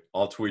 Haley.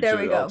 I'll tweet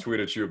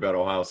at you about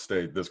Ohio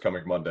State this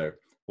coming Monday.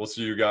 We'll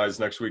see you guys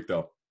next week,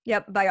 though.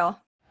 Yep. Bye, y'all.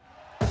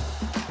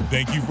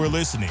 Thank you for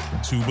listening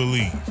to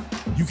Believe.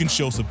 You can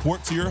show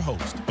support to your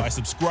host by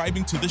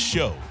subscribing to the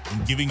show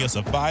and giving us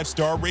a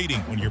 5-star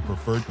rating on your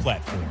preferred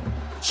platform.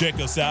 Check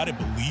us out at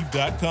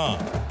Believe.com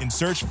and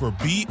search for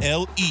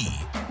BLEAV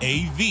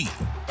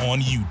on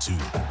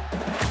YouTube.